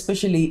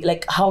 especially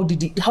like how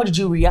did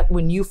you react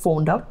when you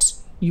found out?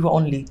 You were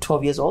only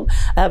 12 years old.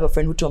 I have a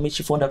friend who told me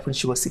she found out when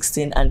she was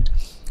 16 and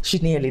she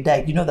nearly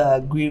died. You know,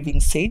 the grieving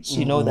stage,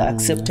 you know, the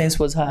acceptance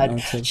was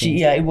hard.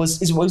 It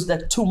was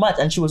like too much,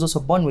 and she was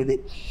also born with it.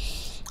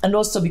 And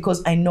also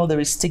because I know there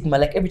is stigma.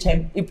 Like every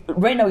time,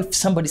 right now, if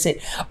somebody said,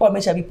 "Oh, I'm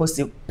HIV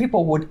positive,"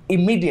 people would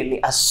immediately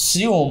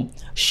assume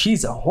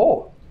she's a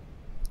whore.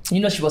 You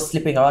know, she was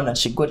sleeping around and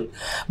she got it.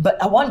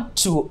 But I want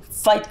to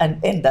fight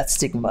and end that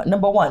stigma.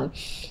 Number one,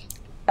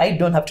 I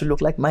don't have to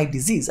look like my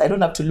disease. I don't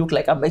have to look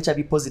like I'm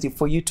HIV positive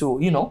for you to,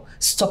 you know,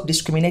 stop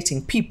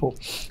discriminating people.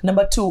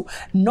 Number two,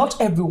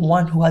 not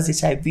everyone who has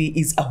HIV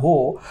is a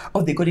whore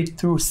or they got it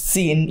through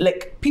sin.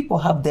 Like, people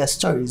have their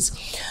stories.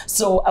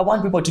 So I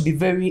want people to be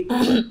very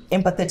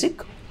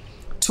empathetic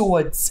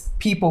towards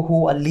people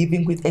who are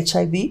living with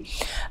HIV.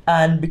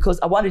 And because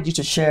I wanted you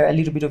to share a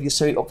little bit of your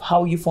story of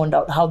how you found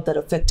out, how that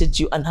affected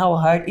you and how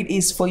hard it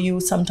is for you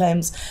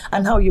sometimes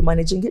and how you're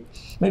managing it.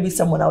 Maybe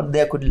someone out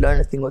there could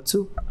learn a thing or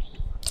two.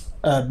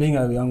 Being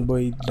a young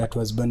boy that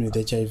was born with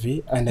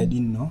HIV and I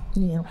didn't know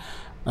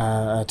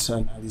at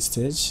an early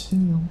stage,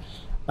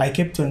 I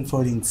kept on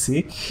falling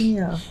sick.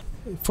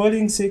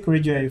 Falling sick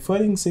regularly,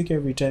 falling sick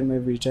every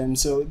time.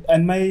 So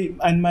and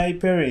my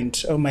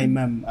parent or my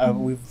mom,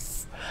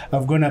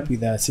 I've grown up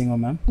with a single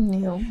mom.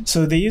 Yeah.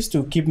 So they used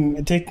to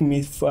take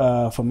me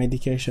for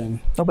medication.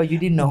 Oh, but you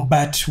didn't know.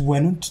 But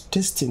we're not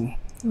testing.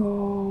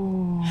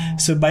 Oh.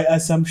 So by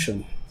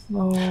assumption.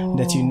 Oh.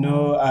 That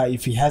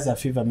if he has a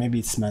fever, maybe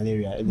it's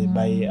malaria. They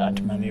buy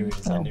anti-malaria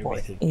and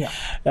everything. Yeah.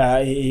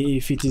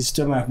 If it is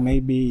stomach,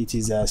 maybe it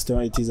is a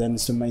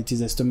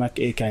stomach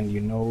ache,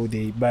 and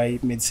they buy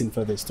medicine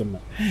for the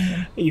stomach.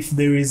 If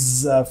there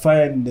is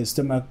fire in the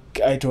stomach,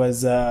 it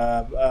was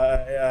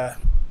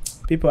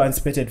people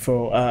anticipated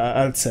for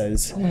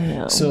ulcers.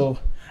 Yeah. So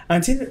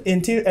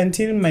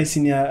until my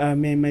senior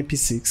my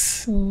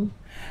P6.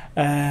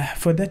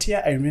 For that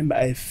year, I remember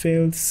I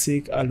felt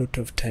sick a lot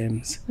of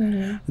times.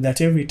 That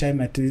every time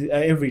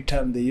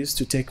they used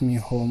to take me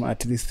home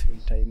at least 3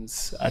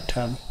 times a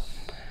term.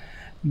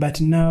 But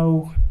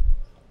now,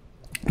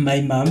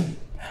 my mom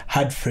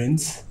had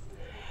friends,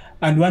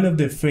 and one of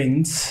the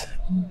friends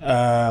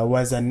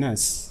was a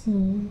nurse.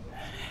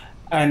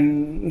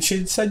 And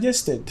she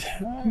suggested,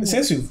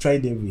 since we've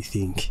tried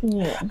everything,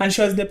 and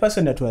she was the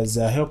person that was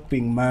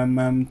helping my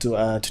mom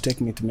to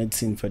take me to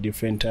medicine for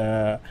different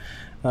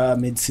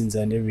medicines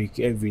and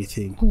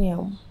everything.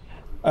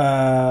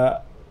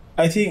 I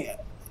think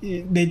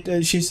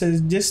she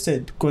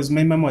suggested, because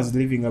my mom was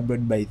living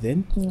abroad by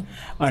then,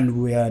 and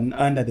we are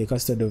under the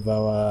custody of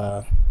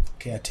our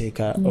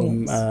caretaker,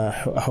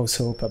 house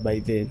helper by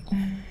then.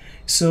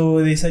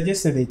 So they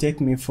suggested they take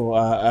me for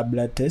a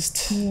blood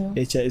test,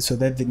 HIV, so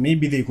that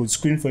maybe they could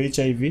screen for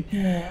HIV.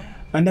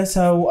 And that's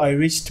how I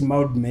reached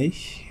Mount May,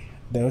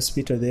 the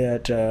hospital there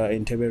at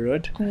Entebbe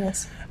Road.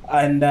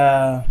 And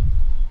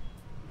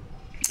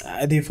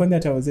they found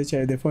that I was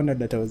HIV. They found out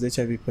that I was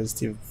HIV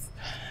positive.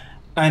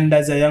 And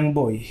as a young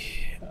boy,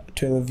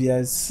 12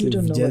 years,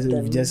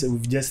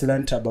 we've just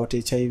learned about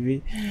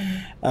HIV,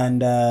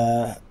 and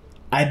I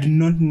do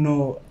not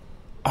know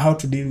how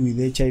to deal with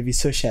HIV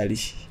socially.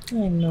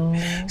 I know.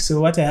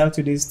 So what I have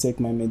to do is take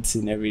my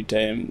medicine every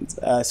time.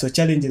 So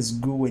challenges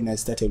grew when I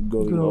started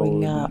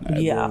growing up.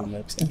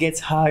 It gets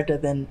harder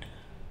than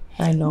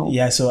I know.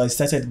 Yeah, so I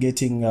started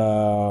getting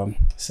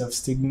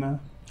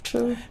self-stigma.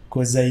 True.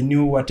 Because I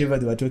knew whatever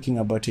they were talking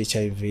about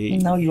HIV.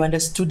 Now you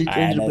understood it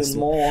a little bit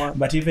more.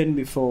 But even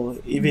before,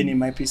 even in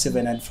my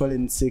P7, I'd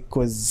fallen sick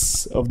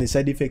because of the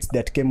side effects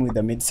that came with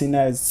the medicine.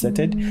 I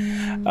started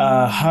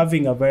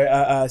having a very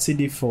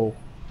CD4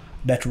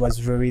 that was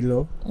very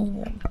low.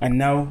 And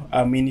now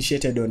I'm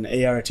initiated on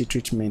ART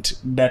treatment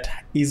that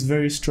is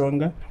very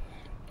stronger.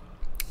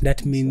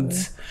 That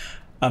means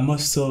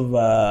most of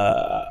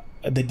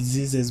the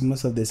diseases,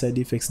 most of the side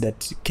effects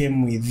that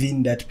came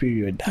within that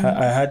period,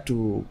 I had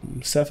to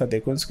suffer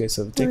the consequence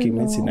of taking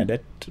medicine at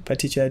that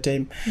particular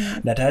time,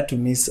 that I had to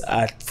miss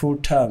a full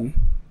term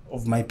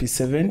of my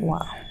P7.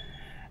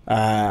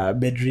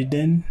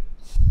 Bedridden.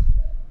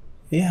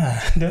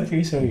 Yeah, don't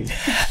feel sorry.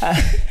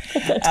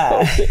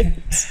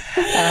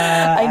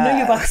 I know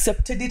you've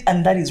accepted it,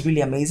 and that is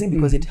really amazing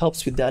because it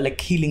helps with the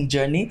healing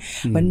journey.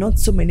 But not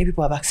so many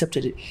people have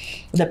accepted it.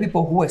 The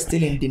people who are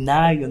still in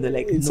denial, and they're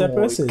like, it's no, a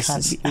process. It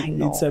can't be. I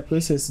know. It's a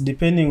process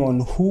depending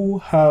on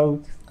how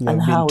they've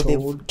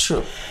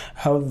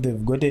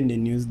gotten the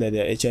news that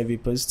they're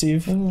HIV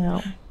positive.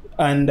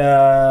 And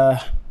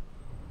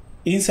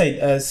inside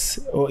us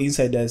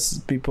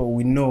people,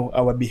 we know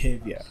our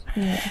behavior.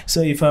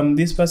 So if I'm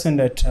this person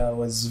that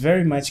was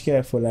very much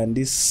careful, and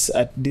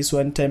at this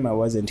one time I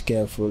wasn't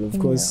careful, of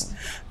course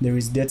there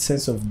is that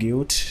sense of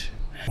guilt.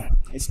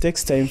 It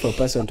takes time for a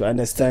person to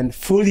understand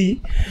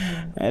fully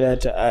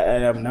that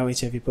I am now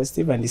HIV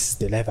positive, and this is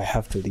the life I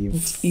have to live.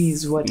 It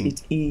is what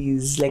it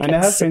is. And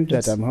I have friends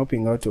that I'm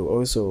helping out to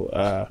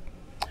also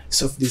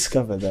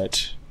self-discover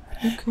that.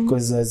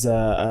 Because as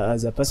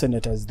a person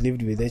that has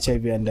lived with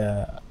HIV, and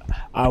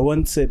I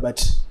won't say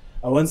that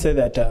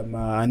I'm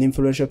an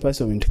influential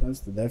person when it comes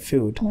to that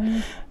field,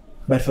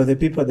 but for the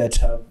people that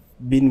have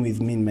been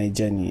with me in my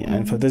journey,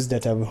 and for those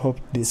that have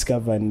helped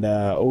discover and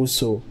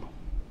also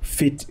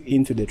fit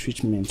into the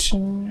treatment,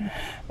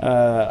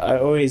 I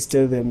always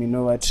tell them, you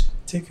know what,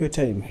 take your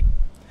time.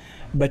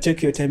 But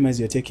take your time as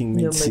you're taking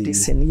medicine. Your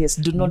medicine, yes.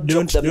 Don't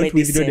withdraw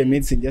the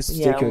medicine.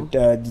 Just take your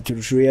to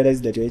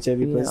realize that you're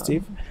HIV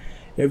positive.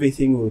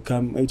 Everything will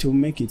come. It will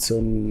make its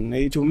own.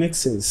 It will make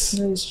sense.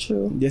 That is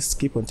true. Just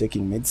keep on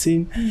taking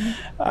medicine.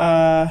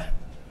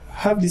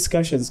 Have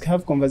discussions,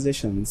 have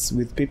conversations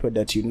with people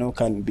that you know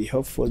can be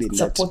helpful in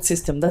support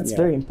system. That's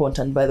very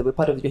important, by the way,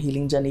 part of your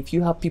healing journey. If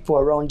you have people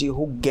around you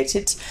who get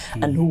it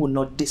and who will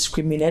not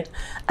discriminate,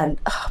 and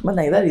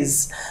that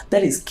is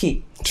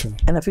key. True.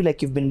 And I feel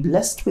like you've been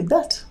blessed with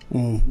that.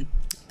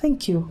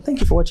 Thank you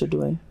for what you're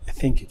doing.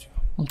 Thank you.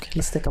 Okay,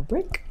 let's take a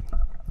break.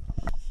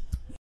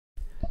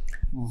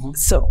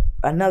 So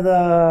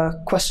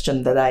another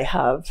question that I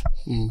have,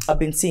 I've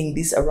been seeing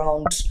this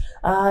around,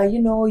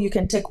 you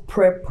can take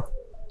PrEP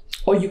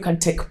or you can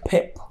take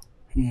PEP.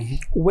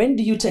 When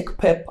do you take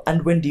PEP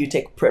and when do you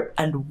take PrEP?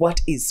 And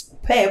what is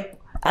PEP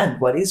and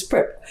what is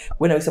PrEP?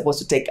 When are we supposed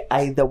to take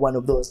either one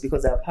of those?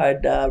 Because I've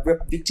heard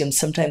REP victims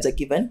sometimes are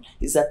given,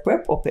 is that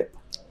PrEP or PEP?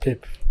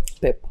 PEP.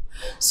 PEP.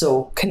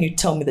 So can you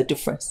tell me the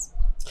difference?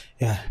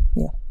 Yeah.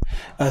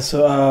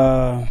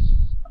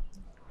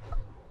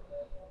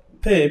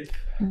 PEP,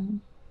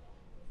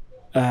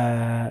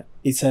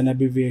 it's an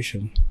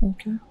abbreviation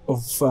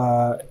of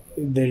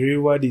the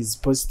real word is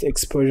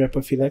post-exposure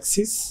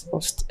prophylaxis.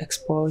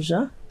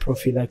 Post-exposure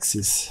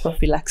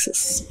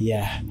prophylaxis.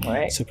 Yeah. All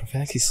right. So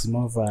prophylaxis is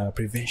more of a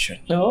prevention.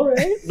 All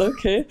right.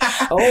 Okay.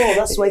 Oh,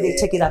 that's why they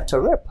take it after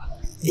rep.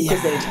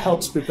 Because then it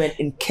helps prevent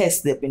in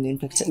case they've been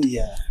infected.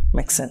 Yeah.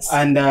 Makes sense.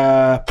 And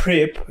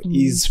PrEP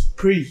is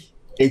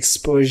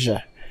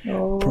pre-exposure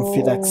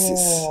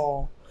prophylaxis.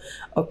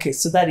 Okay,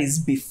 so that is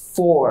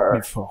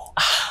before.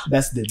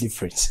 That's the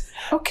difference.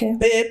 Okay.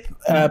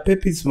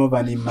 PEP is more of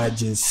an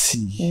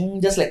emergency.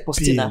 Just like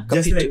Postina.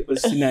 Just like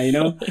Postina, you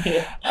know.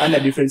 Under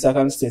different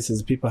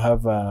circumstances, people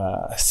have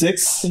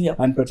sex,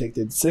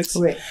 unprotected sex.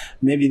 Right.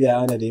 Maybe they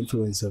are under the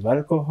influence of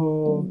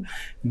alcohol.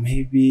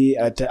 Maybe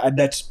at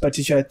that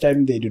particular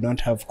time, they do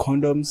not have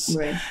condoms.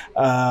 Right.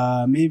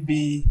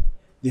 Maybe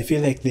they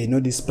feel like they know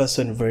this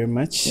person very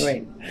much.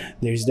 Right.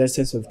 There is that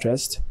sense of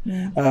trust.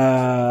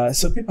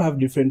 So people have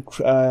different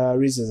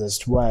reasons as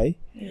to why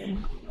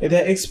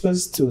they're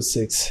exposed to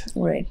sex.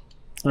 Right.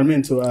 I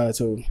mean to the virus.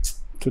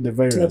 To the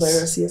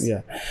virus, yes.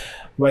 Yeah.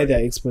 Why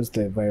they're exposed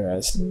to the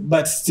virus.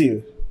 But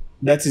still,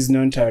 that is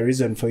not a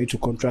reason for you to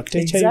contract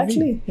HIV.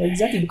 Exactly.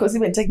 Because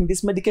even taking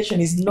this medication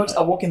is not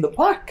a walk in the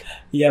park.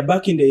 Yeah,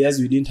 back in the years,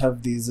 we didn't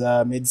have these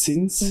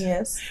medicines.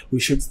 Yes.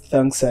 We should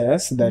thank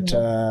science that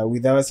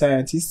with our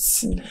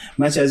scientists,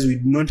 much as we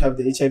do not have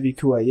the HIV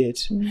cure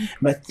yet,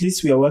 but at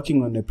least we are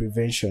working on the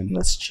prevention.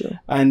 That's true.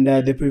 And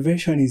the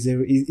prevention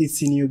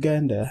it's in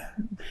Uganda,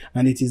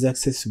 and it is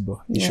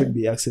accessible. It should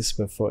be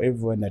accessible for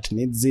everyone that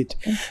needs it.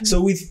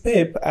 So with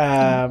PEP,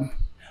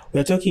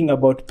 we're talking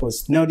about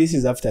post. Now this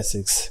is after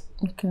sex.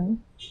 Okay.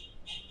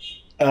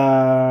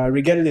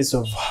 Regardless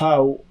of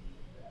how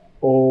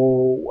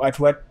or at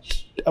what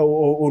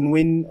or on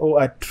when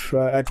or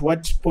at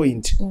what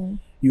point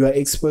you are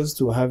exposed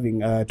to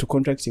having to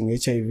contracting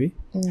HIV,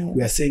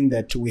 we are saying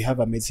that we have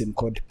a medicine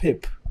called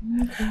PEP.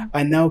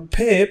 And now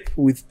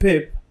with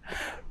PEP,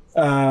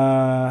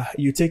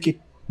 you take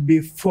it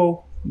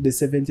before the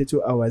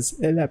 72 hours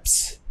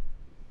elapse.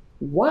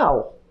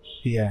 Wow.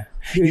 Yeah.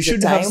 You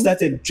should have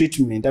started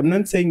treatment. I'm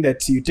not saying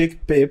that you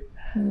take PEP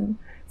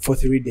for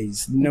 3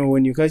 days. No,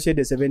 when you calculate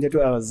the 72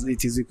 hours,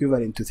 it is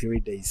equivalent to 3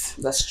 days.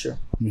 That's true.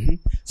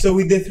 So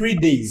with the 3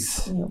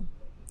 days,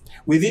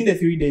 within the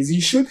 3 days,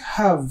 you should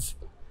have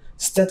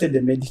started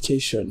the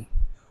medication.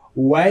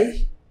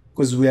 Why?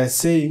 Because we are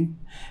saying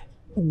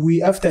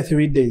after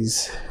 3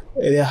 days,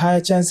 there are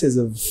higher chances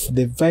of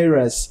the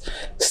virus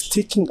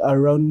sticking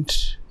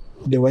around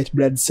the white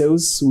blood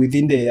cells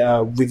within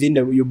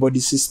your body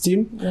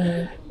system,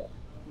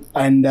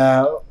 and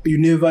you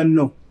never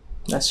know.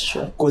 That's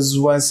true. Because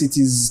once it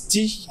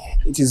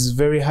is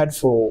very hard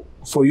for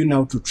you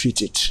now to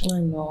treat it. I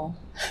know.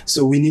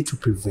 So we need to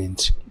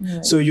prevent.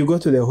 So you go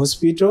to the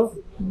hospital.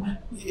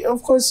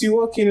 Of course, you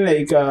walk in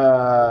like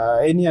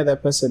any other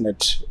person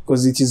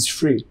because it is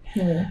free.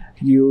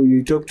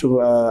 You talk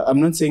to. I'm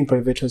not saying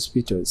private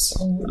hospitals.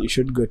 You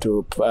should go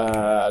to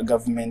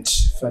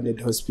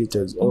government-funded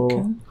hospitals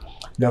or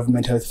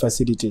government health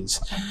facilities.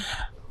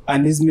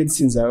 And these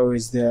medicines are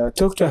always there.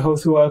 Talk to a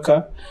health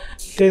worker.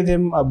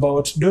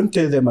 Don't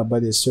tell them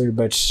about the story,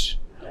 but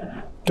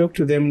talk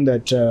to them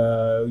that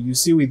you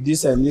see with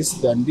this and this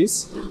and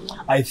this,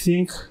 I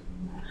think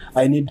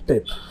I need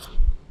PEP.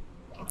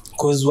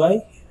 Because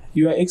why?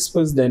 You are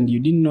exposed and you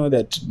didn't know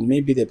that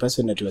maybe the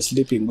person that you were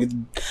sleeping with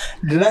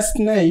last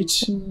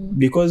night,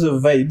 because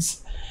of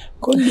vibes,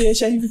 could be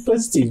HIV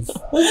positive. The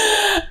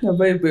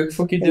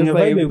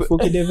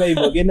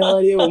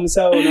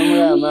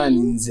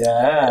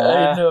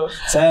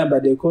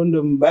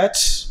condom, but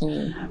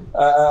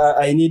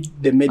I need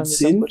the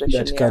medicine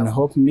that can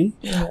help me.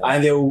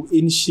 And they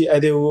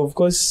will, of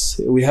course,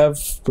 we have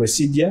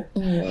procedure.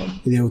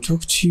 They will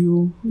talk to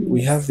you.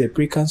 We have the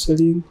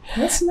pre-counseling.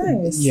 That's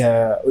nice.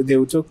 Yeah, they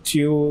will talk to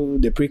you,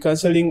 the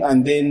pre-counseling,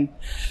 and then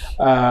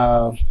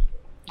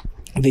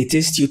they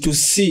test you to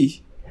see.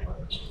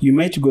 You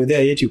might go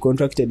there yet you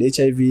contracted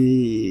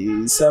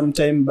HIV some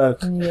time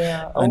back,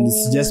 and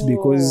it's just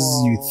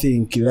because you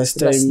think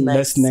last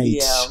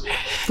night.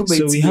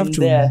 So we have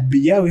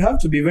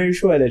to be very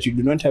sure that you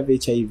do not have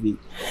HIV.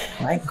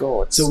 My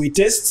God. So we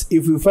test.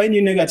 If we find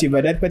you negative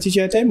at that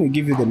particular time, we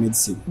give you the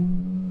medicine.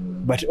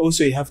 But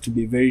also you have to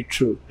be very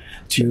true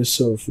to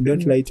yourself.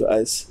 Don't lie to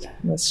us.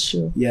 That's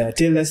true. Yeah,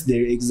 tell us the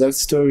exact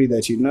story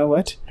that you know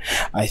what.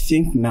 I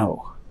think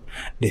now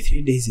the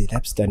 3 days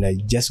elapsed and I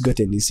just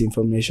gotten this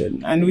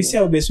information, and we see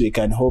how best we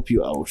can help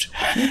you out.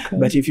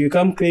 But if you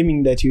come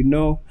claiming that it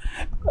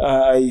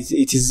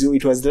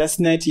was last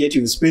night yet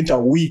you spent a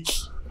week,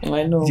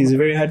 I know it is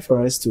very hard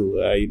for us to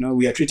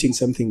we are treating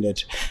something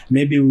that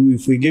maybe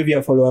if we give you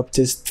a follow-up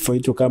test for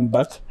you to come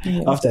back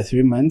after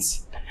 3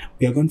 months,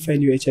 we are going to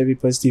find you HIV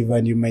positive,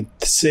 and you might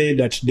say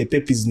that the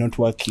PEP is not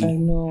working. I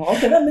know.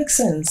 Okay, that makes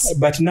sense.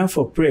 But now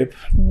for PrEP,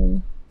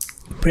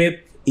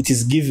 it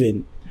is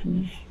given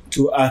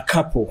to a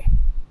couple.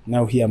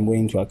 Now here I'm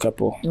going to a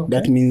couple.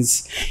 That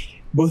means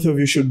both of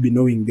you should be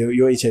knowing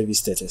your HIV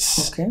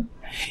status. Okay.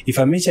 If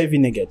I'm HIV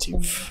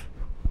negative,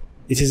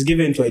 it is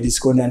given to a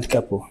discordant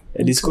couple.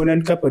 A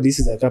discordant couple, this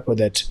is a couple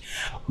that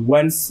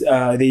once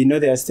they know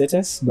their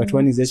status, but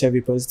one is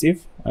HIV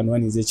positive and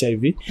one is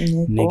HIV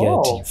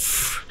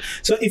negative.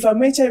 So if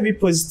I'm HIV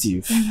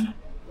positive,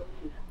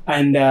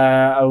 and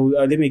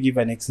let me give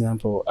an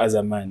example as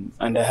a man,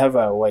 and I have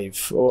a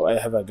wife or I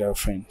have a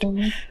girlfriend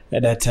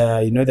that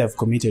they've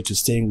committed to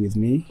staying with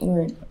me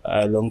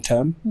long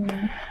term,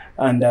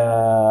 and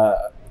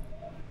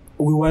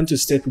we want to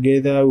stay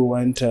together. We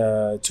want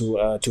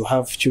to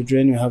have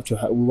children. We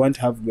want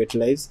to have great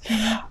lives,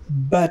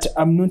 but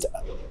I'm not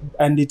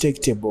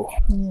undetectable.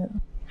 Yeah.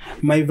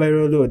 My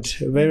viral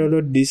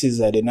load. This is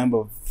the number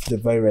of the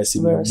virus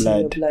in your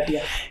blood.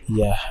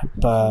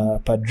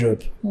 Per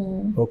drop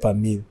or per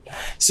meal.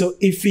 So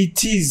if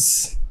it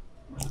is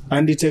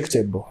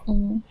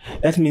undetectable,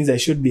 that means I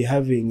should be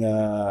having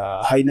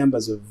high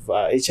numbers of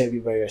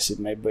HIV virus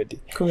in my body.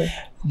 Correct.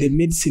 The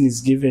medicine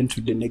is given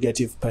to the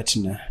negative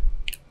partner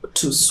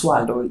to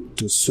swallow,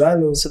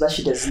 so that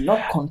she does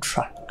not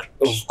contract.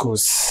 Of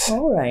course.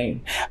 All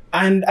right.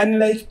 And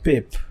unlike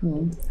PEP,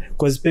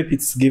 because PEP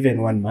it's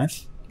given 1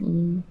 month.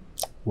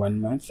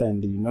 1 month,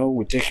 and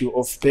we take you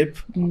off PEP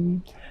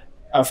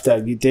after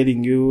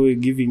giving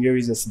you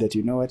results that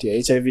you're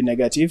HIV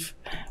negative,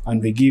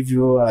 and we give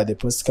you the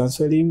post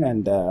counseling,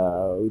 and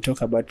we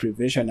talk about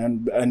prevention,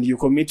 and you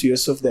commit to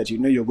yourself that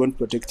you're going to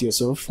protect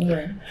yourself.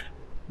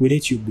 We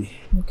let you be.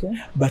 Okay.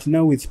 But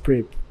now with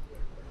PrEP,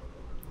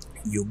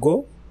 you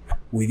go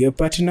with your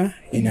partner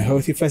in a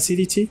healthy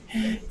facility.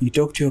 You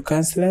talk to your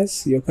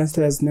counselors. Your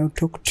counselors now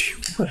talk to you.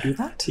 People do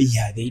that?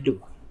 Yeah, they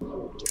do.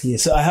 Yeah,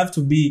 so I have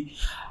to be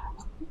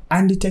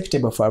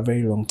undetectable for a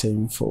very long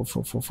time for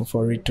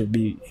it to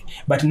be.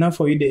 But now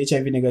for you, the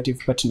HIV negative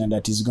partner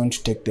that is going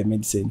to take the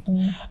medicine,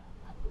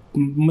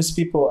 most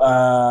people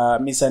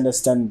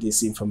misunderstand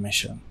this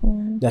information.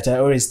 That I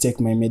always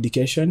take my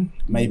medication,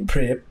 my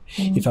PrEP,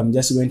 if I'm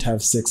just going to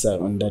have sex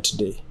on that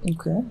day.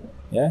 Okay.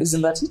 Yeah.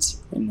 Isn't that it?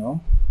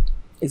 No.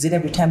 Is it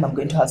every time I'm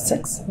going to have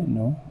sex?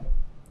 No.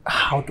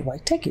 How do I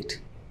take it?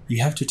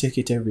 You have to take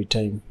it every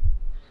time.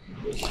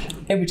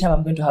 Every time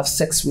I'm going to have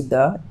sex with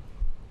the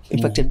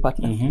infected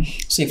partner.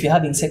 So if you're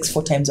having sex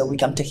 4 times a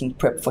week, I'm taking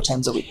PrEP 4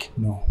 times a week.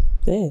 No.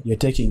 You're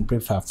taking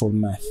PrEP for a full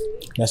month.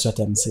 That's what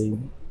I'm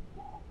saying.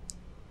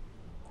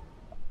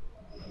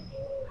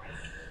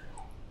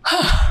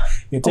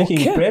 You're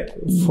taking PrEP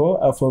for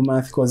a full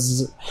month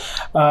because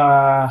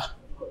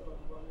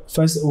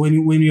first,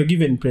 when you're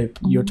given PrEP,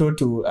 you're told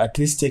to at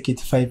least take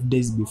it 5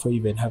 days before you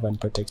even have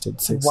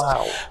unprotected sex.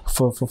 Wow.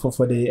 For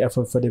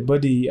the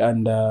body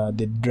and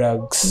the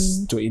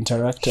drugs to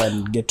interact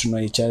and get to know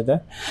each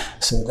other,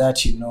 so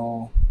that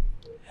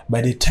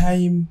by the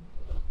time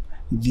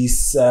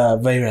this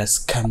virus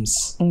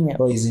comes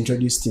or is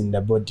introduced in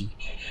the body,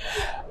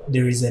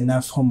 there is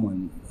enough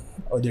hormone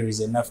or there is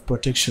enough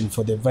protection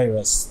for the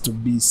virus to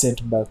be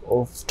sent back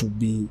off, to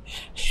be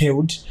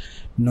held,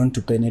 not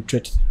to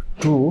penetrate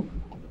through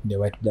the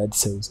white blood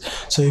cells.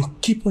 So you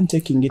keep on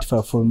taking it for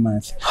a full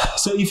month.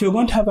 So if you're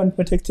going to have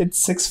unprotected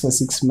sex for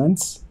 6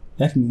 months,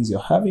 that means you're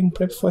having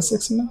PrEP for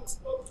 6 months.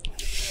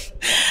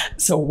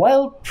 So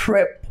while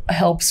PrEP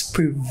helps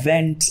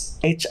prevent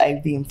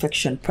HIV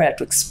infection prior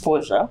to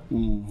exposure,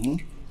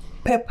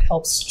 PrEP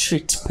helps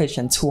treat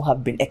patients who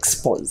have been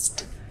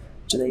exposed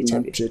to the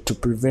HIV. To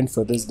prevent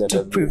for those that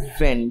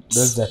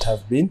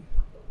have been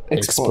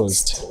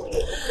exposed.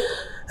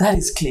 That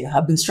is clear.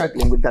 I've been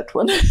struggling with that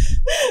one.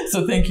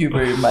 So thank you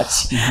very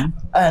much.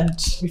 And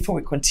before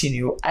we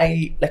continue,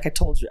 like I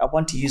told you, I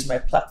want to use my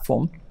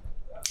platform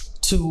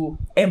to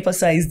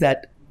emphasize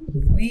that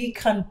we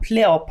can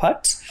play our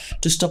part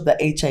to stop the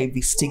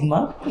HIV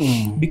stigma,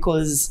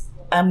 because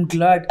I'm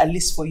glad, at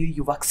least for you,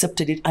 you've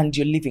accepted it and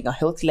you're living a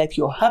healthy life,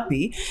 you're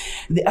happy.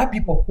 There are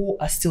people who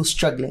are still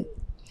struggling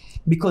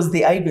because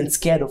they are even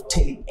scared of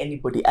telling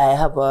anybody. I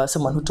have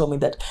someone who told me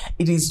that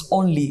it is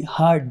only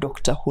her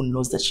doctor who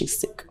knows that she's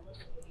sick.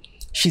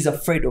 She's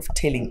afraid of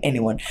telling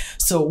anyone.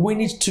 So we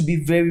need to be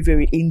very,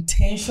 very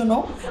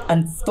intentional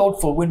and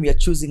thoughtful when we are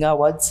choosing our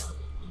words.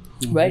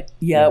 Right?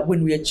 Yeah,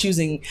 when we are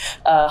choosing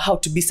how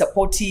to be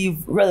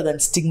supportive rather than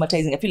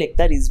stigmatizing. I feel like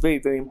that is very,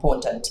 very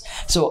important.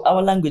 So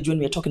our language when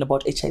we are talking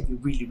about HIV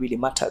really, really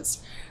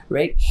matters.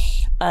 Right?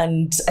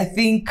 And I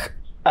think,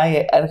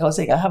 like I was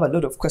saying, I have a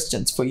lot of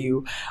questions for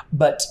you,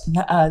 but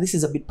this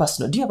is a bit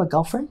personal. Do you have a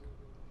girlfriend?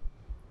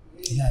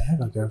 Yeah, I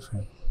have a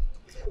girlfriend.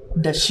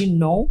 Does she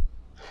know?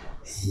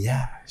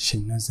 Yeah, she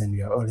knows, and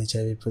we are all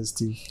HIV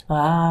positive.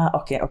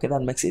 Okay,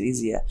 that makes it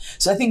easier.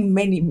 So I think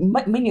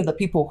many of the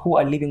people who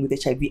are living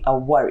with HIV are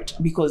worried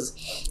because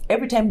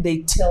every time they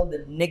tell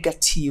the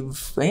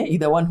negative,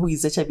 the one who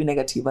is HIV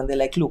negative, and they're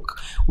like, look,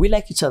 we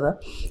like each other,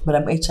 but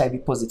I'm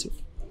HIV positive,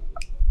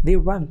 they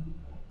run.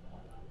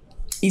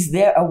 Is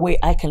there a way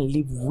I can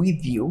live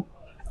with you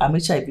I'm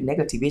HIV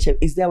negative.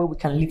 Is there a way we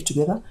can live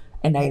together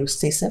and I will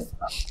stay safe?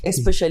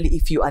 Especially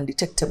if you're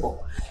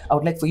undetectable. I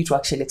would like for you to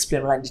actually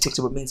explain what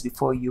undetectable means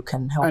before you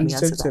can help me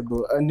answer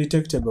that.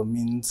 Undetectable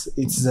means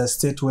it's a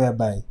state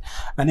whereby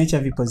an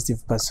HIV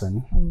positive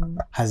person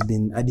has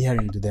been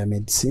adhering to their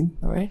medicine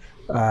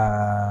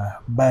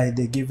by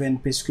the given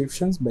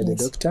prescriptions by the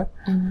doctor,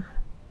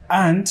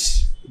 and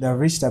they've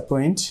reached a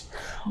point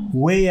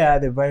where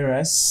the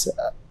virus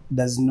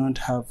does not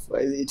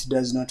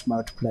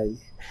multiply.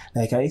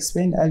 Like I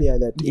explained earlier,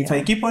 that if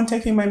I keep on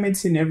taking my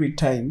medicine every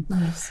time,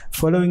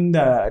 following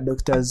the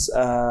doctor's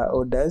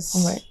orders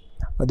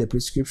or the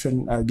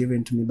prescription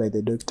given to me by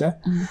the doctor,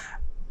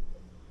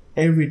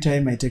 every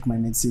time I take my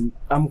medicine,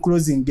 I'm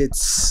closing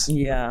gates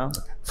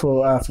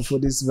for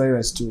this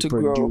virus to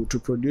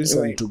produce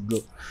and to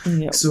grow.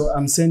 So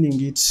I'm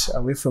sending it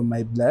away from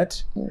my blood,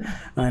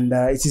 and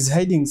it is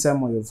hiding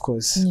somewhere, of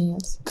course.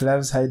 It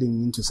loves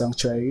hiding into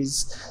sanctuary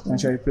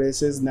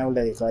places now,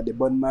 like the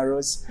bone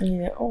marrows.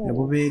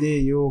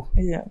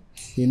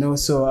 You know,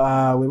 so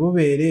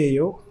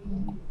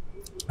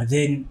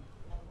then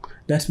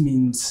that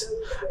means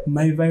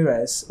my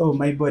virus,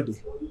 my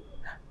body.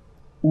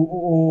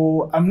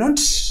 I'm not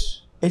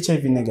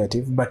HIV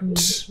negative, but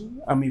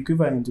I'm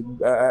equivalent to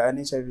an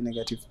HIV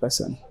negative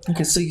person.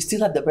 Okay, so you still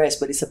have the virus,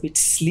 but it's a bit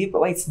sleep.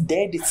 Why it's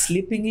dead? It's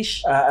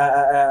sleeping-ish.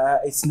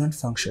 It's not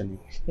functioning.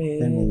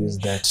 Let me use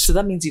that. So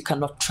that means you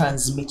cannot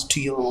transmit to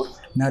your.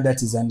 Now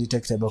that is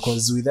undetectable,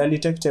 because with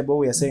undetectable,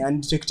 we are saying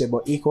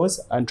undetectable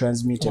equals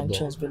untransmittable.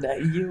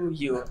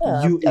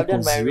 I've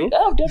done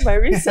my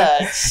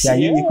research.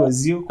 You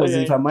equals you, because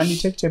if I'm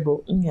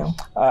undetectable,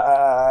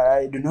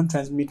 I do not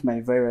transmit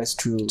my virus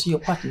to your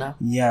partner.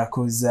 Yeah,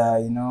 because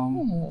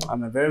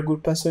I'm a very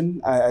good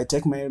person. I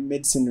take my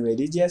medicine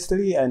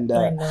religiously, and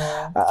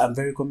I'm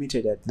very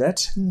committed at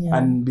that.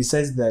 And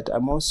besides that,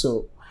 I'm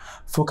also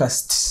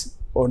focused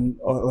on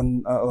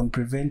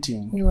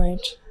preventing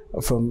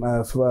from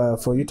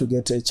for you to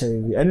get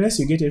HIV, unless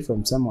you get it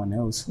from someone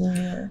else.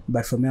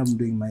 But for me, I'm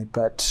doing my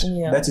part.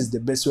 That is the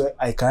best way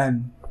I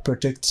can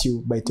protect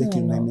you, by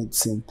taking my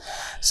medicine.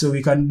 So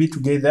we can be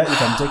together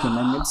if I'm taking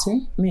my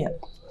medicine.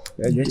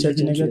 You're HIV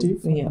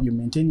negative, you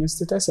maintain your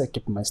status, I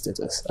keep my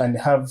status, and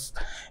have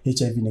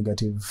HIV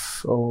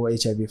negative or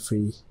HIV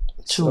free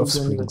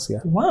offspring.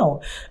 Wow.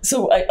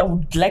 So I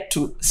would like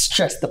to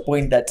stress the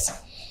point that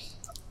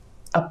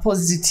a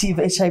positive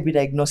HIV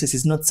diagnosis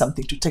is not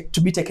something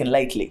to be taken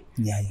lightly.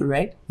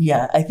 Right?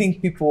 I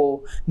think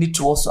people need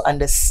to also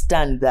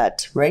understand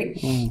that, right?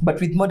 But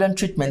with modern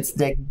treatments,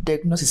 the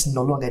diagnosis is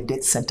no longer a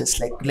death sentence.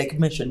 Like you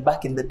mentioned,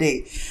 back in the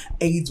day,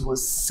 AIDS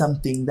was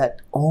something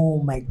that,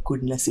 oh my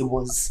goodness, it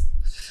was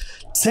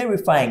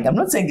terrifying. I'm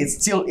not saying it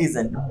still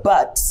isn't,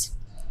 but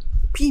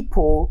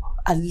people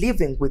are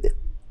living with it.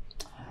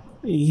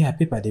 Yeah,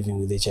 people are living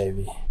with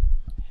HIV.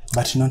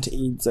 But not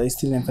AIDS. I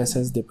still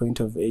emphasize the point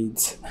of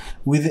AIDS.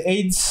 With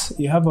AIDS,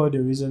 you have all the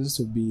reasons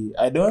to be.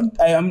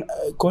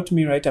 Quote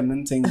me right, I'm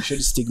not saying you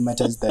should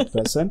stigmatize that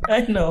person.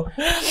 I know.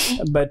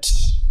 But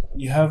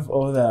you have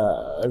all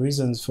the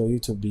reasons for you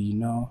to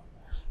be,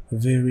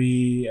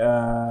 very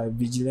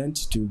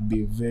vigilant, to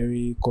be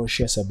very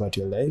cautious about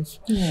your life.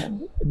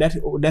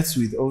 That's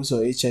with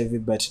also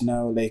HIV, but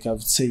now, like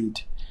I've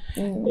said,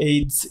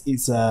 AIDS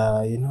is,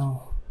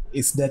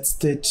 it's that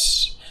state.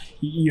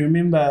 You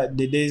remember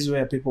the days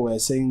where people were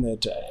saying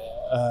that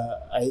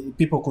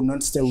people could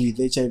not stay with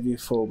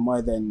HIV for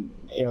more than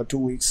 2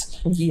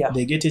 weeks.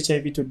 They get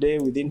HIV today,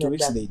 within 2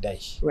 weeks they die.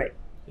 Right.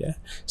 Yeah.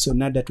 So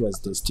now that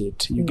was the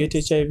state. You get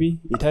HIV,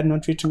 it had no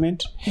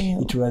treatment,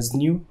 it was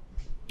new.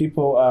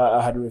 People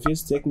had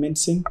refused to take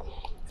medicine,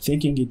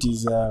 thinking it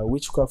is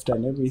witchcraft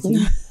and everything.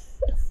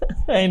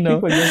 I know.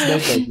 People just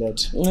died like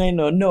that. I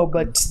know. No,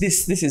 but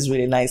this is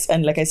really nice.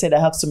 And like I said, I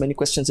have so many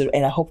questions,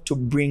 and I hope to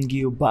bring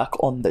you back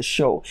on the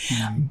show.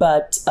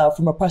 But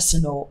from a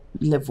personal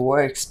level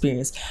or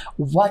experience,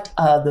 what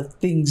are the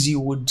things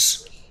you would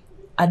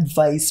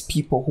advise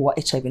people who are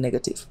HIV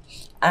negative?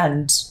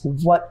 And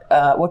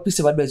what piece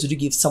of advice would you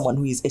give someone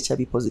who is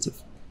HIV positive?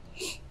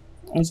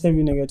 HIV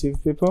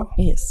negative people?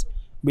 Yes.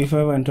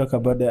 Before I want to talk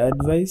about the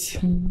advice,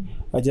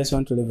 I just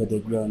want to level the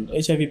ground.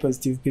 HIV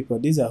positive people,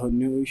 these are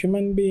new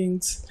human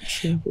beings.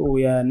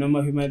 We are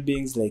normal human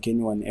beings like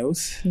anyone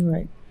else.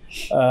 Right.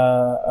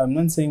 I'm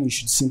not saying you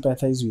should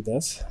sympathize with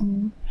us,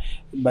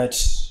 but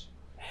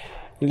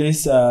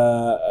let's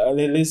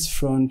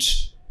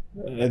front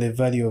the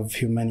value of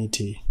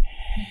humanity.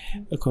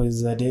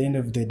 Because at the end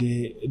of the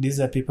day, these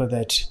are people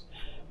that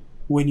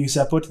when you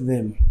support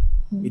them,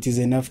 it is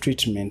enough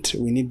treatment.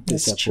 We need the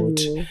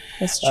support.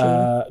 That's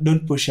true.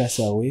 Don't push us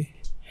away.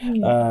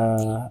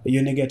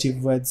 Your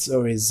negative words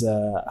always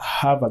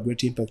have a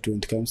great impact when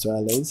it comes to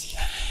our lives.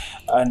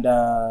 And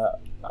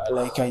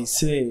like I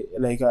say,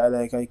 like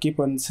I keep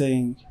on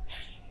saying,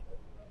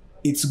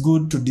 it's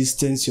good to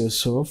distance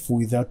yourself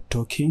without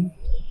talking.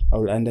 I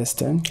will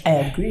understand. I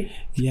agree.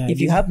 Yeah. If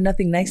you have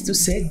nothing nice to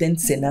say, then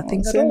say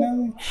nothing at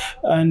all.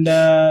 And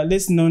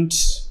let's not,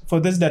 for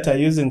those that are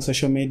using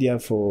social media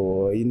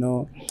for,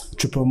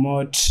 to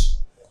promote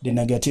the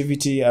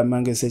negativity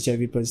amongst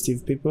HIV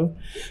positive people.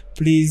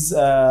 Please,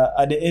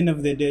 at the end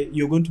of the day,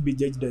 you're going to be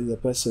judged as a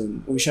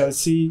person. We shall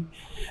see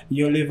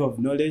your level of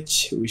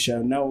knowledge. We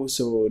shall now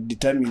also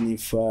determine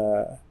if,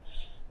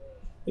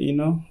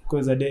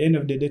 because at the end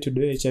of the day,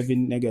 today HIV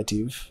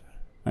negative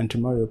and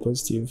tomorrow you're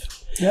positive.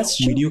 That's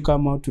true. Will you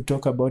come out to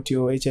talk about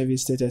your HIV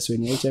status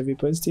when you're HIV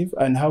positive?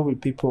 And how will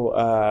people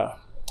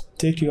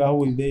take you? How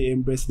will they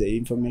embrace the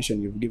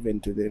information you've given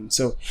to them?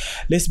 So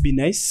let's be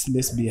nice.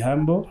 Let's be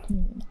humble.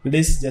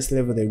 Let's just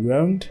level the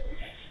ground.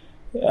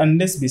 And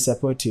let's be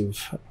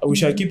supportive. We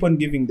shall keep on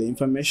giving the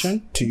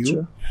information to you.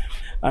 True.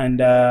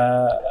 And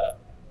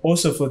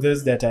also for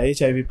those that are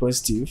HIV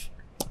positive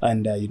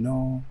and,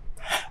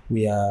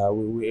 we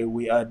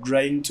are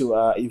trying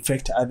to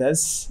infect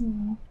others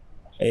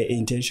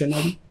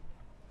intentionally.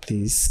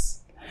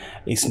 This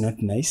is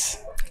not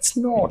nice. It's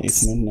not.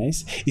 It's not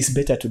nice. It's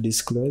better to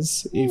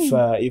disclose.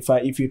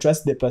 If you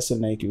trust the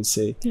person, like you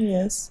say.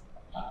 Yes.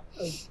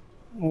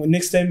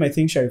 Next time, I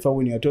think, Sharifah,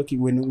 when you're talking,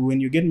 when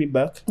you get me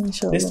back,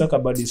 Inshallah. let's talk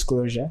about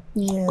disclosure.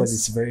 Yes. Because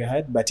it's very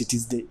hard, but it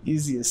is the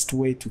easiest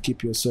way to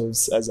keep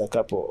yourselves as a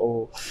couple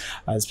or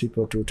as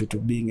people to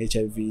being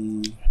HIV.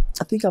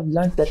 I think I've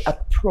learned that a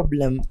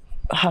problem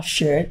half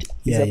shared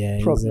is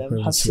a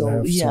problem half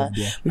solved. Yeah,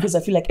 because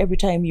I feel like every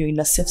time you're in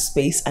a safe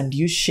space and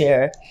you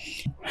share,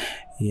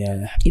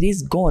 it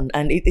is gone,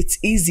 and it's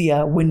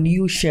easier when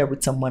you share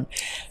with someone.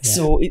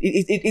 So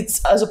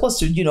it's as opposed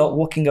to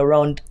walking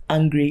around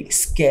angry,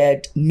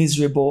 scared,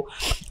 miserable.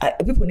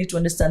 People need to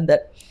understand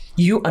that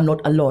you are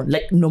not alone.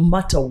 Like, no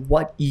matter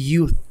what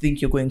you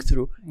think you're going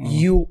through,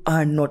 you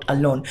are not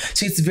alone.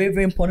 So it's very,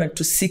 very important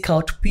to seek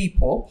out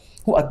people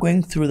who are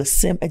going through the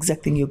same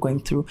exact thing you're going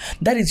through.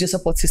 That is your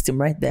support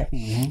system right there.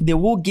 They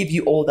will give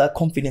you all that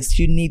confidence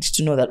you need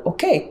to know that,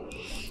 okay,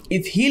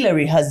 if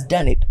Hillary has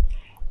done it,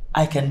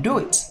 I can do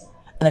it.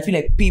 And I feel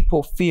like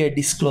people fear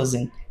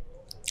disclosing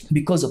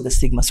because of the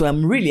stigma. So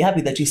I'm really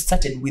happy that you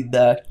started with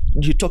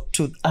you talked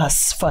to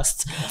us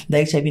first,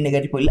 the HIV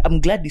negative people.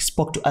 I'm glad you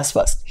spoke to us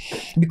first,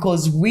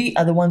 because we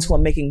are the ones who are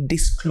making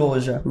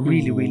disclosure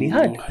really, really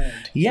hard.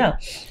 Yeah,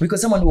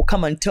 because someone will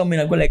come and tell me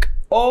and I go like,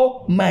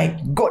 oh my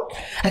God,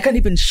 I can't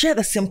even share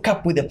the same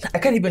cup with them. I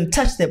can't even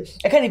touch them.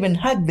 I can't even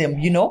hug them,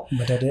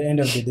 But at the end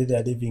of the day,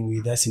 they're living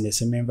with us in the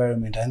same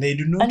environment and they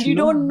do not know. And you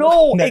don't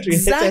know.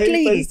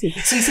 Exactly. So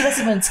you see, that's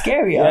even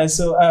scarier. Yeah,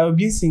 so I'm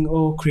using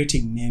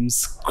creating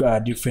names,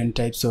 different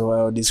types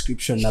of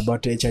description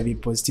about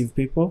HIV positive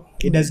people.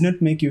 It does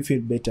not make you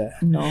feel better.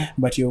 No.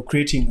 But you're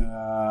creating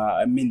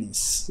a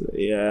menace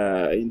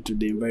into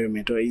the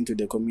environment or into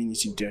the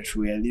community that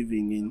we are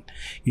living in.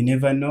 You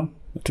never know.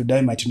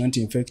 Today might not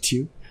infect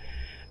you,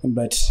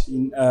 but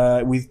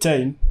with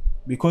time,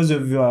 because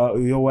of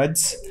your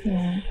words,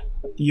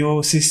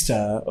 your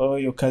sister or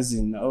your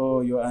cousin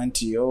or your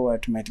auntie or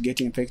what might get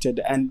infected,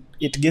 and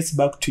it gets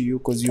back to you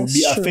because you'll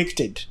be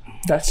affected.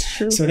 That's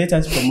true. So let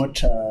us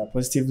promote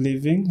positive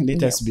living.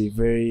 Let us be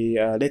very.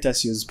 Let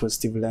us use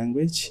positive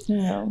language.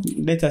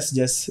 Let us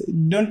just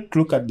don't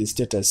look at the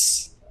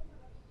status.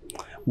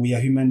 We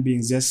are human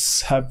beings.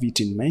 Just have it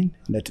in mind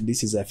that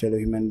this is a fellow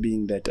human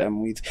being that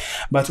I'm with.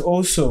 But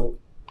also,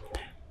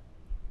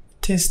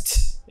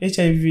 test.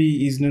 HIV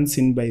is not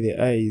seen by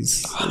the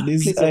eyes.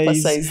 Please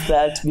emphasize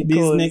that, because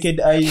these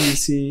naked eyes, you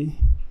see,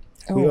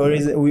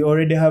 we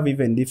already have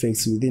even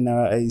defects within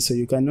our eyes. So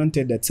you cannot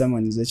tell that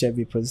someone is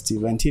HIV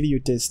positive until you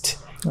test.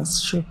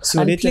 That's true.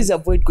 So and please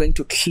avoid going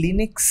to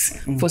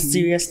clinics for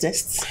serious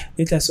tests.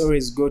 Let us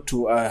always go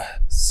to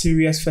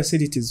serious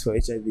facilities for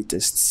HIV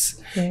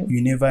tests.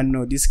 You never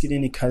know. This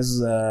clinic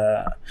has,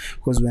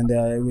 because when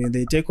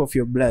they take off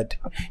your blood,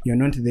 you're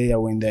not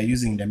there when they're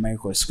using the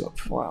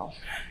microscope. Wow.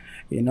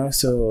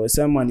 So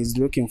someone is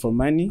looking for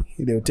money,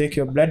 they'll take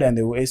your blood and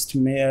they will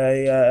estimate,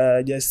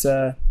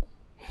 they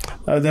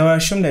will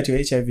assume that you're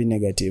HIV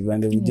negative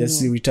and they will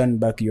just return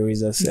back your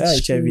results,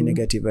 HIV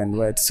negative and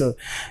what. So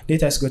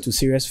let us go to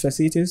serious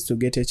facilities to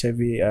get HIV,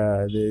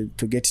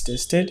 to get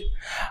tested.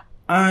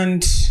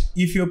 And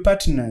if your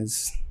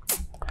partners,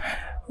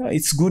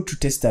 it's good to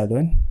test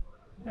alone,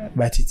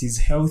 but it is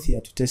healthier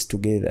to test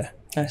together.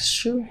 That's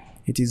true.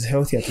 It is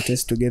healthier to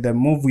test together.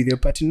 Move with your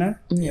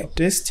partner,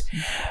 test,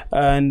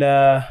 and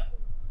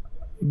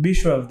be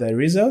sure of the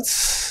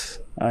results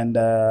and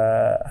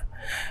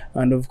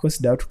of course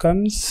the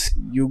outcomes.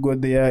 You go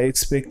there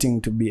expecting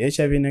to be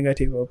HIV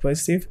negative or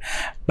positive,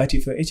 but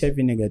if you're HIV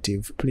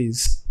negative,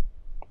 please,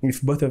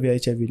 if both of you are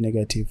HIV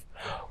negative,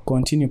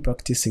 continue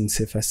practicing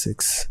safer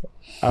sex.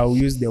 I'll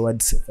use the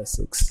word safer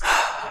sex.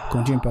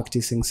 Continue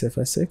practicing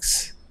safer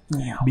sex.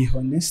 Be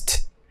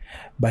honest.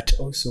 But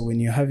also, when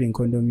you're having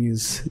condom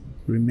use,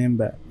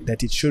 remember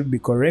that it should be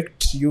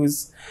correct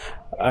use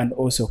and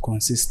also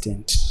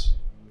consistent.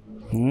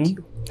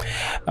 And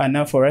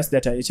now for us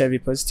that are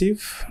HIV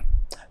positive,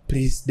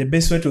 please, the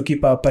best way to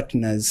keep our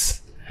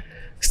partners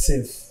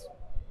safe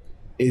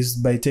is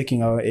by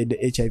taking our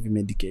HIV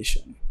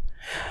medication.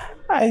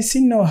 I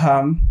see no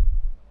harm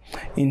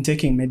in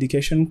taking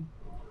medication.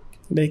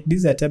 Like,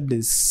 these are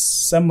tablets.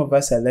 Some of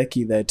us are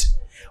lucky that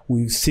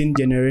we've seen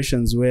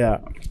generations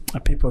where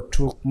people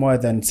took more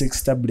than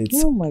 6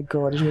 tablets. Oh my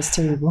God, it was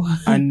terrible.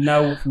 And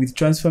now with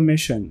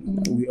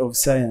transformation of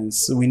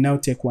science, we now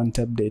take 1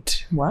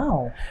 tablet.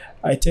 Wow.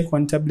 I take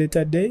 1 tablet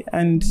a day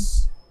and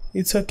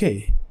it's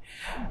okay.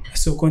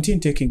 So continue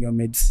taking your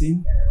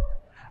medicine.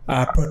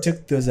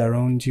 Protect those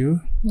around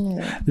you.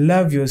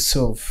 Love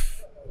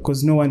yourself,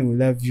 because no one will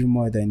love you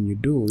more than you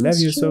do. Love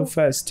yourself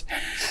first.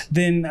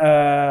 Then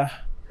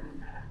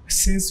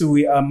since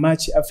we are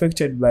much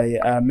affected by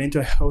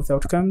mental health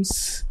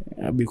outcomes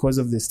because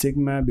of the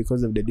stigma,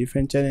 because of the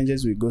different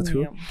challenges we go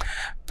through,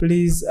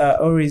 please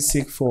always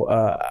seek for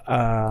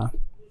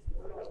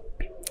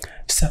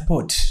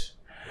support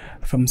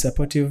from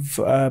supportive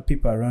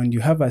people around you.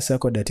 Have a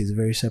circle that is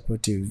very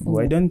supportive.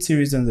 I don't see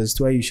reasons as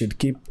to why you should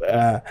keep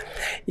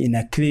in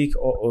a clique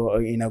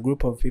or in a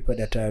group of people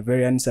that are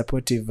very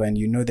unsupportive and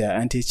you know they're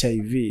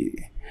anti-HIV.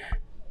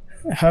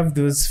 Have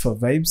those for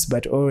vibes,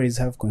 but always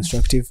have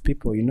constructive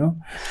people, you know,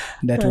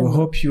 that will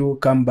help you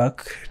come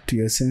back to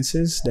your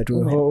senses, that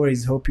will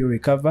always help you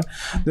recover.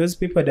 Those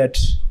people that,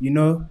 you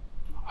know,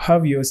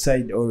 have your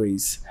side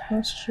always.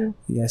 That's true.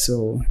 Yeah,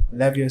 so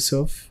love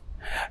yourself.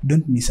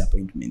 Don't miss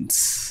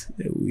appointments.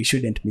 We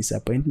shouldn't miss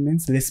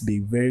appointments. Let's be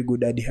very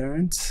good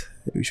adherents.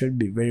 We should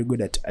be very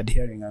good at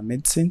adhering our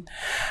medicine.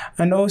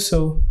 And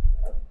also,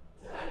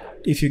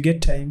 if you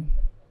get time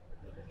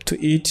to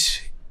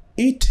eat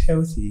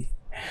healthy.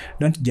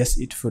 Don't just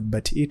eat food,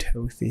 but eat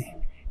healthy.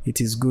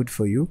 It is good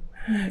for you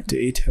to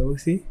eat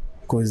healthy,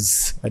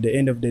 because at the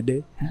end of the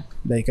day,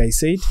 like I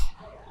said,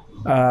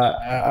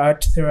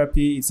 art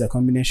therapy is a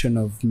combination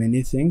of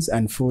many things,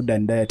 and food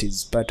and diet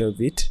is part of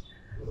it.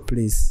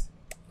 Please,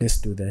 let's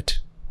do that.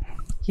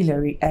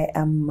 Hilary, I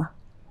am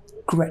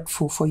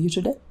grateful for you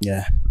today.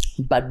 Yeah.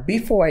 But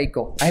before I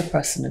go,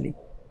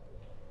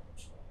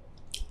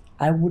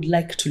 I would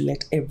like to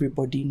let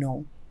everybody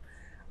know.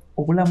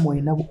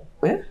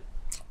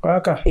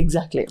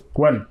 Exactly.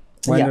 One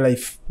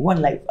life.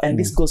 One life. And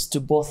this goes to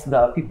both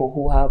the people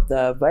who have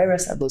the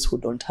virus and those who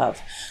don't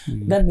have.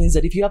 That means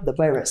that if you have the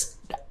virus,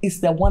 it's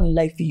the one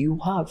life you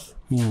have.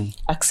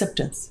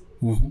 Acceptance.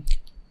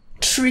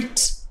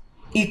 Treat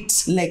it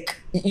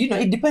like, you know,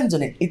 it depends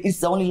on it. It's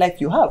the only life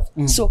you have.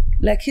 So,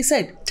 like he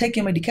said, take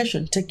your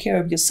medication, take care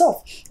of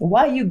yourself.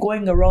 Why are you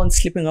going around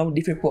sleeping around with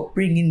different people,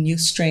 bringing new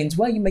strains?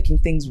 Why are you making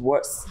things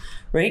worse,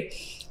 right?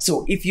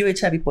 So if you're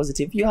HIV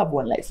positive, you have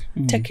one life.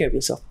 Take care of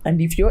yourself.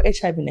 And if you're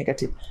HIV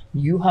negative,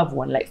 you have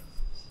one life.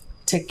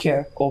 Take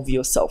care of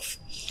yourself.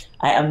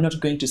 I am not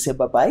going to say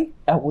bye-bye.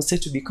 I will say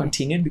to be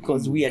continued,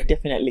 because we are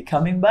definitely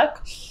coming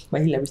back.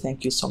 But Hilary,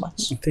 thank you so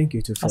much. Thank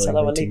you too for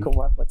Assalamu Alaikum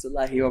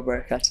Warahmatullah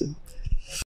Wabarakatuh.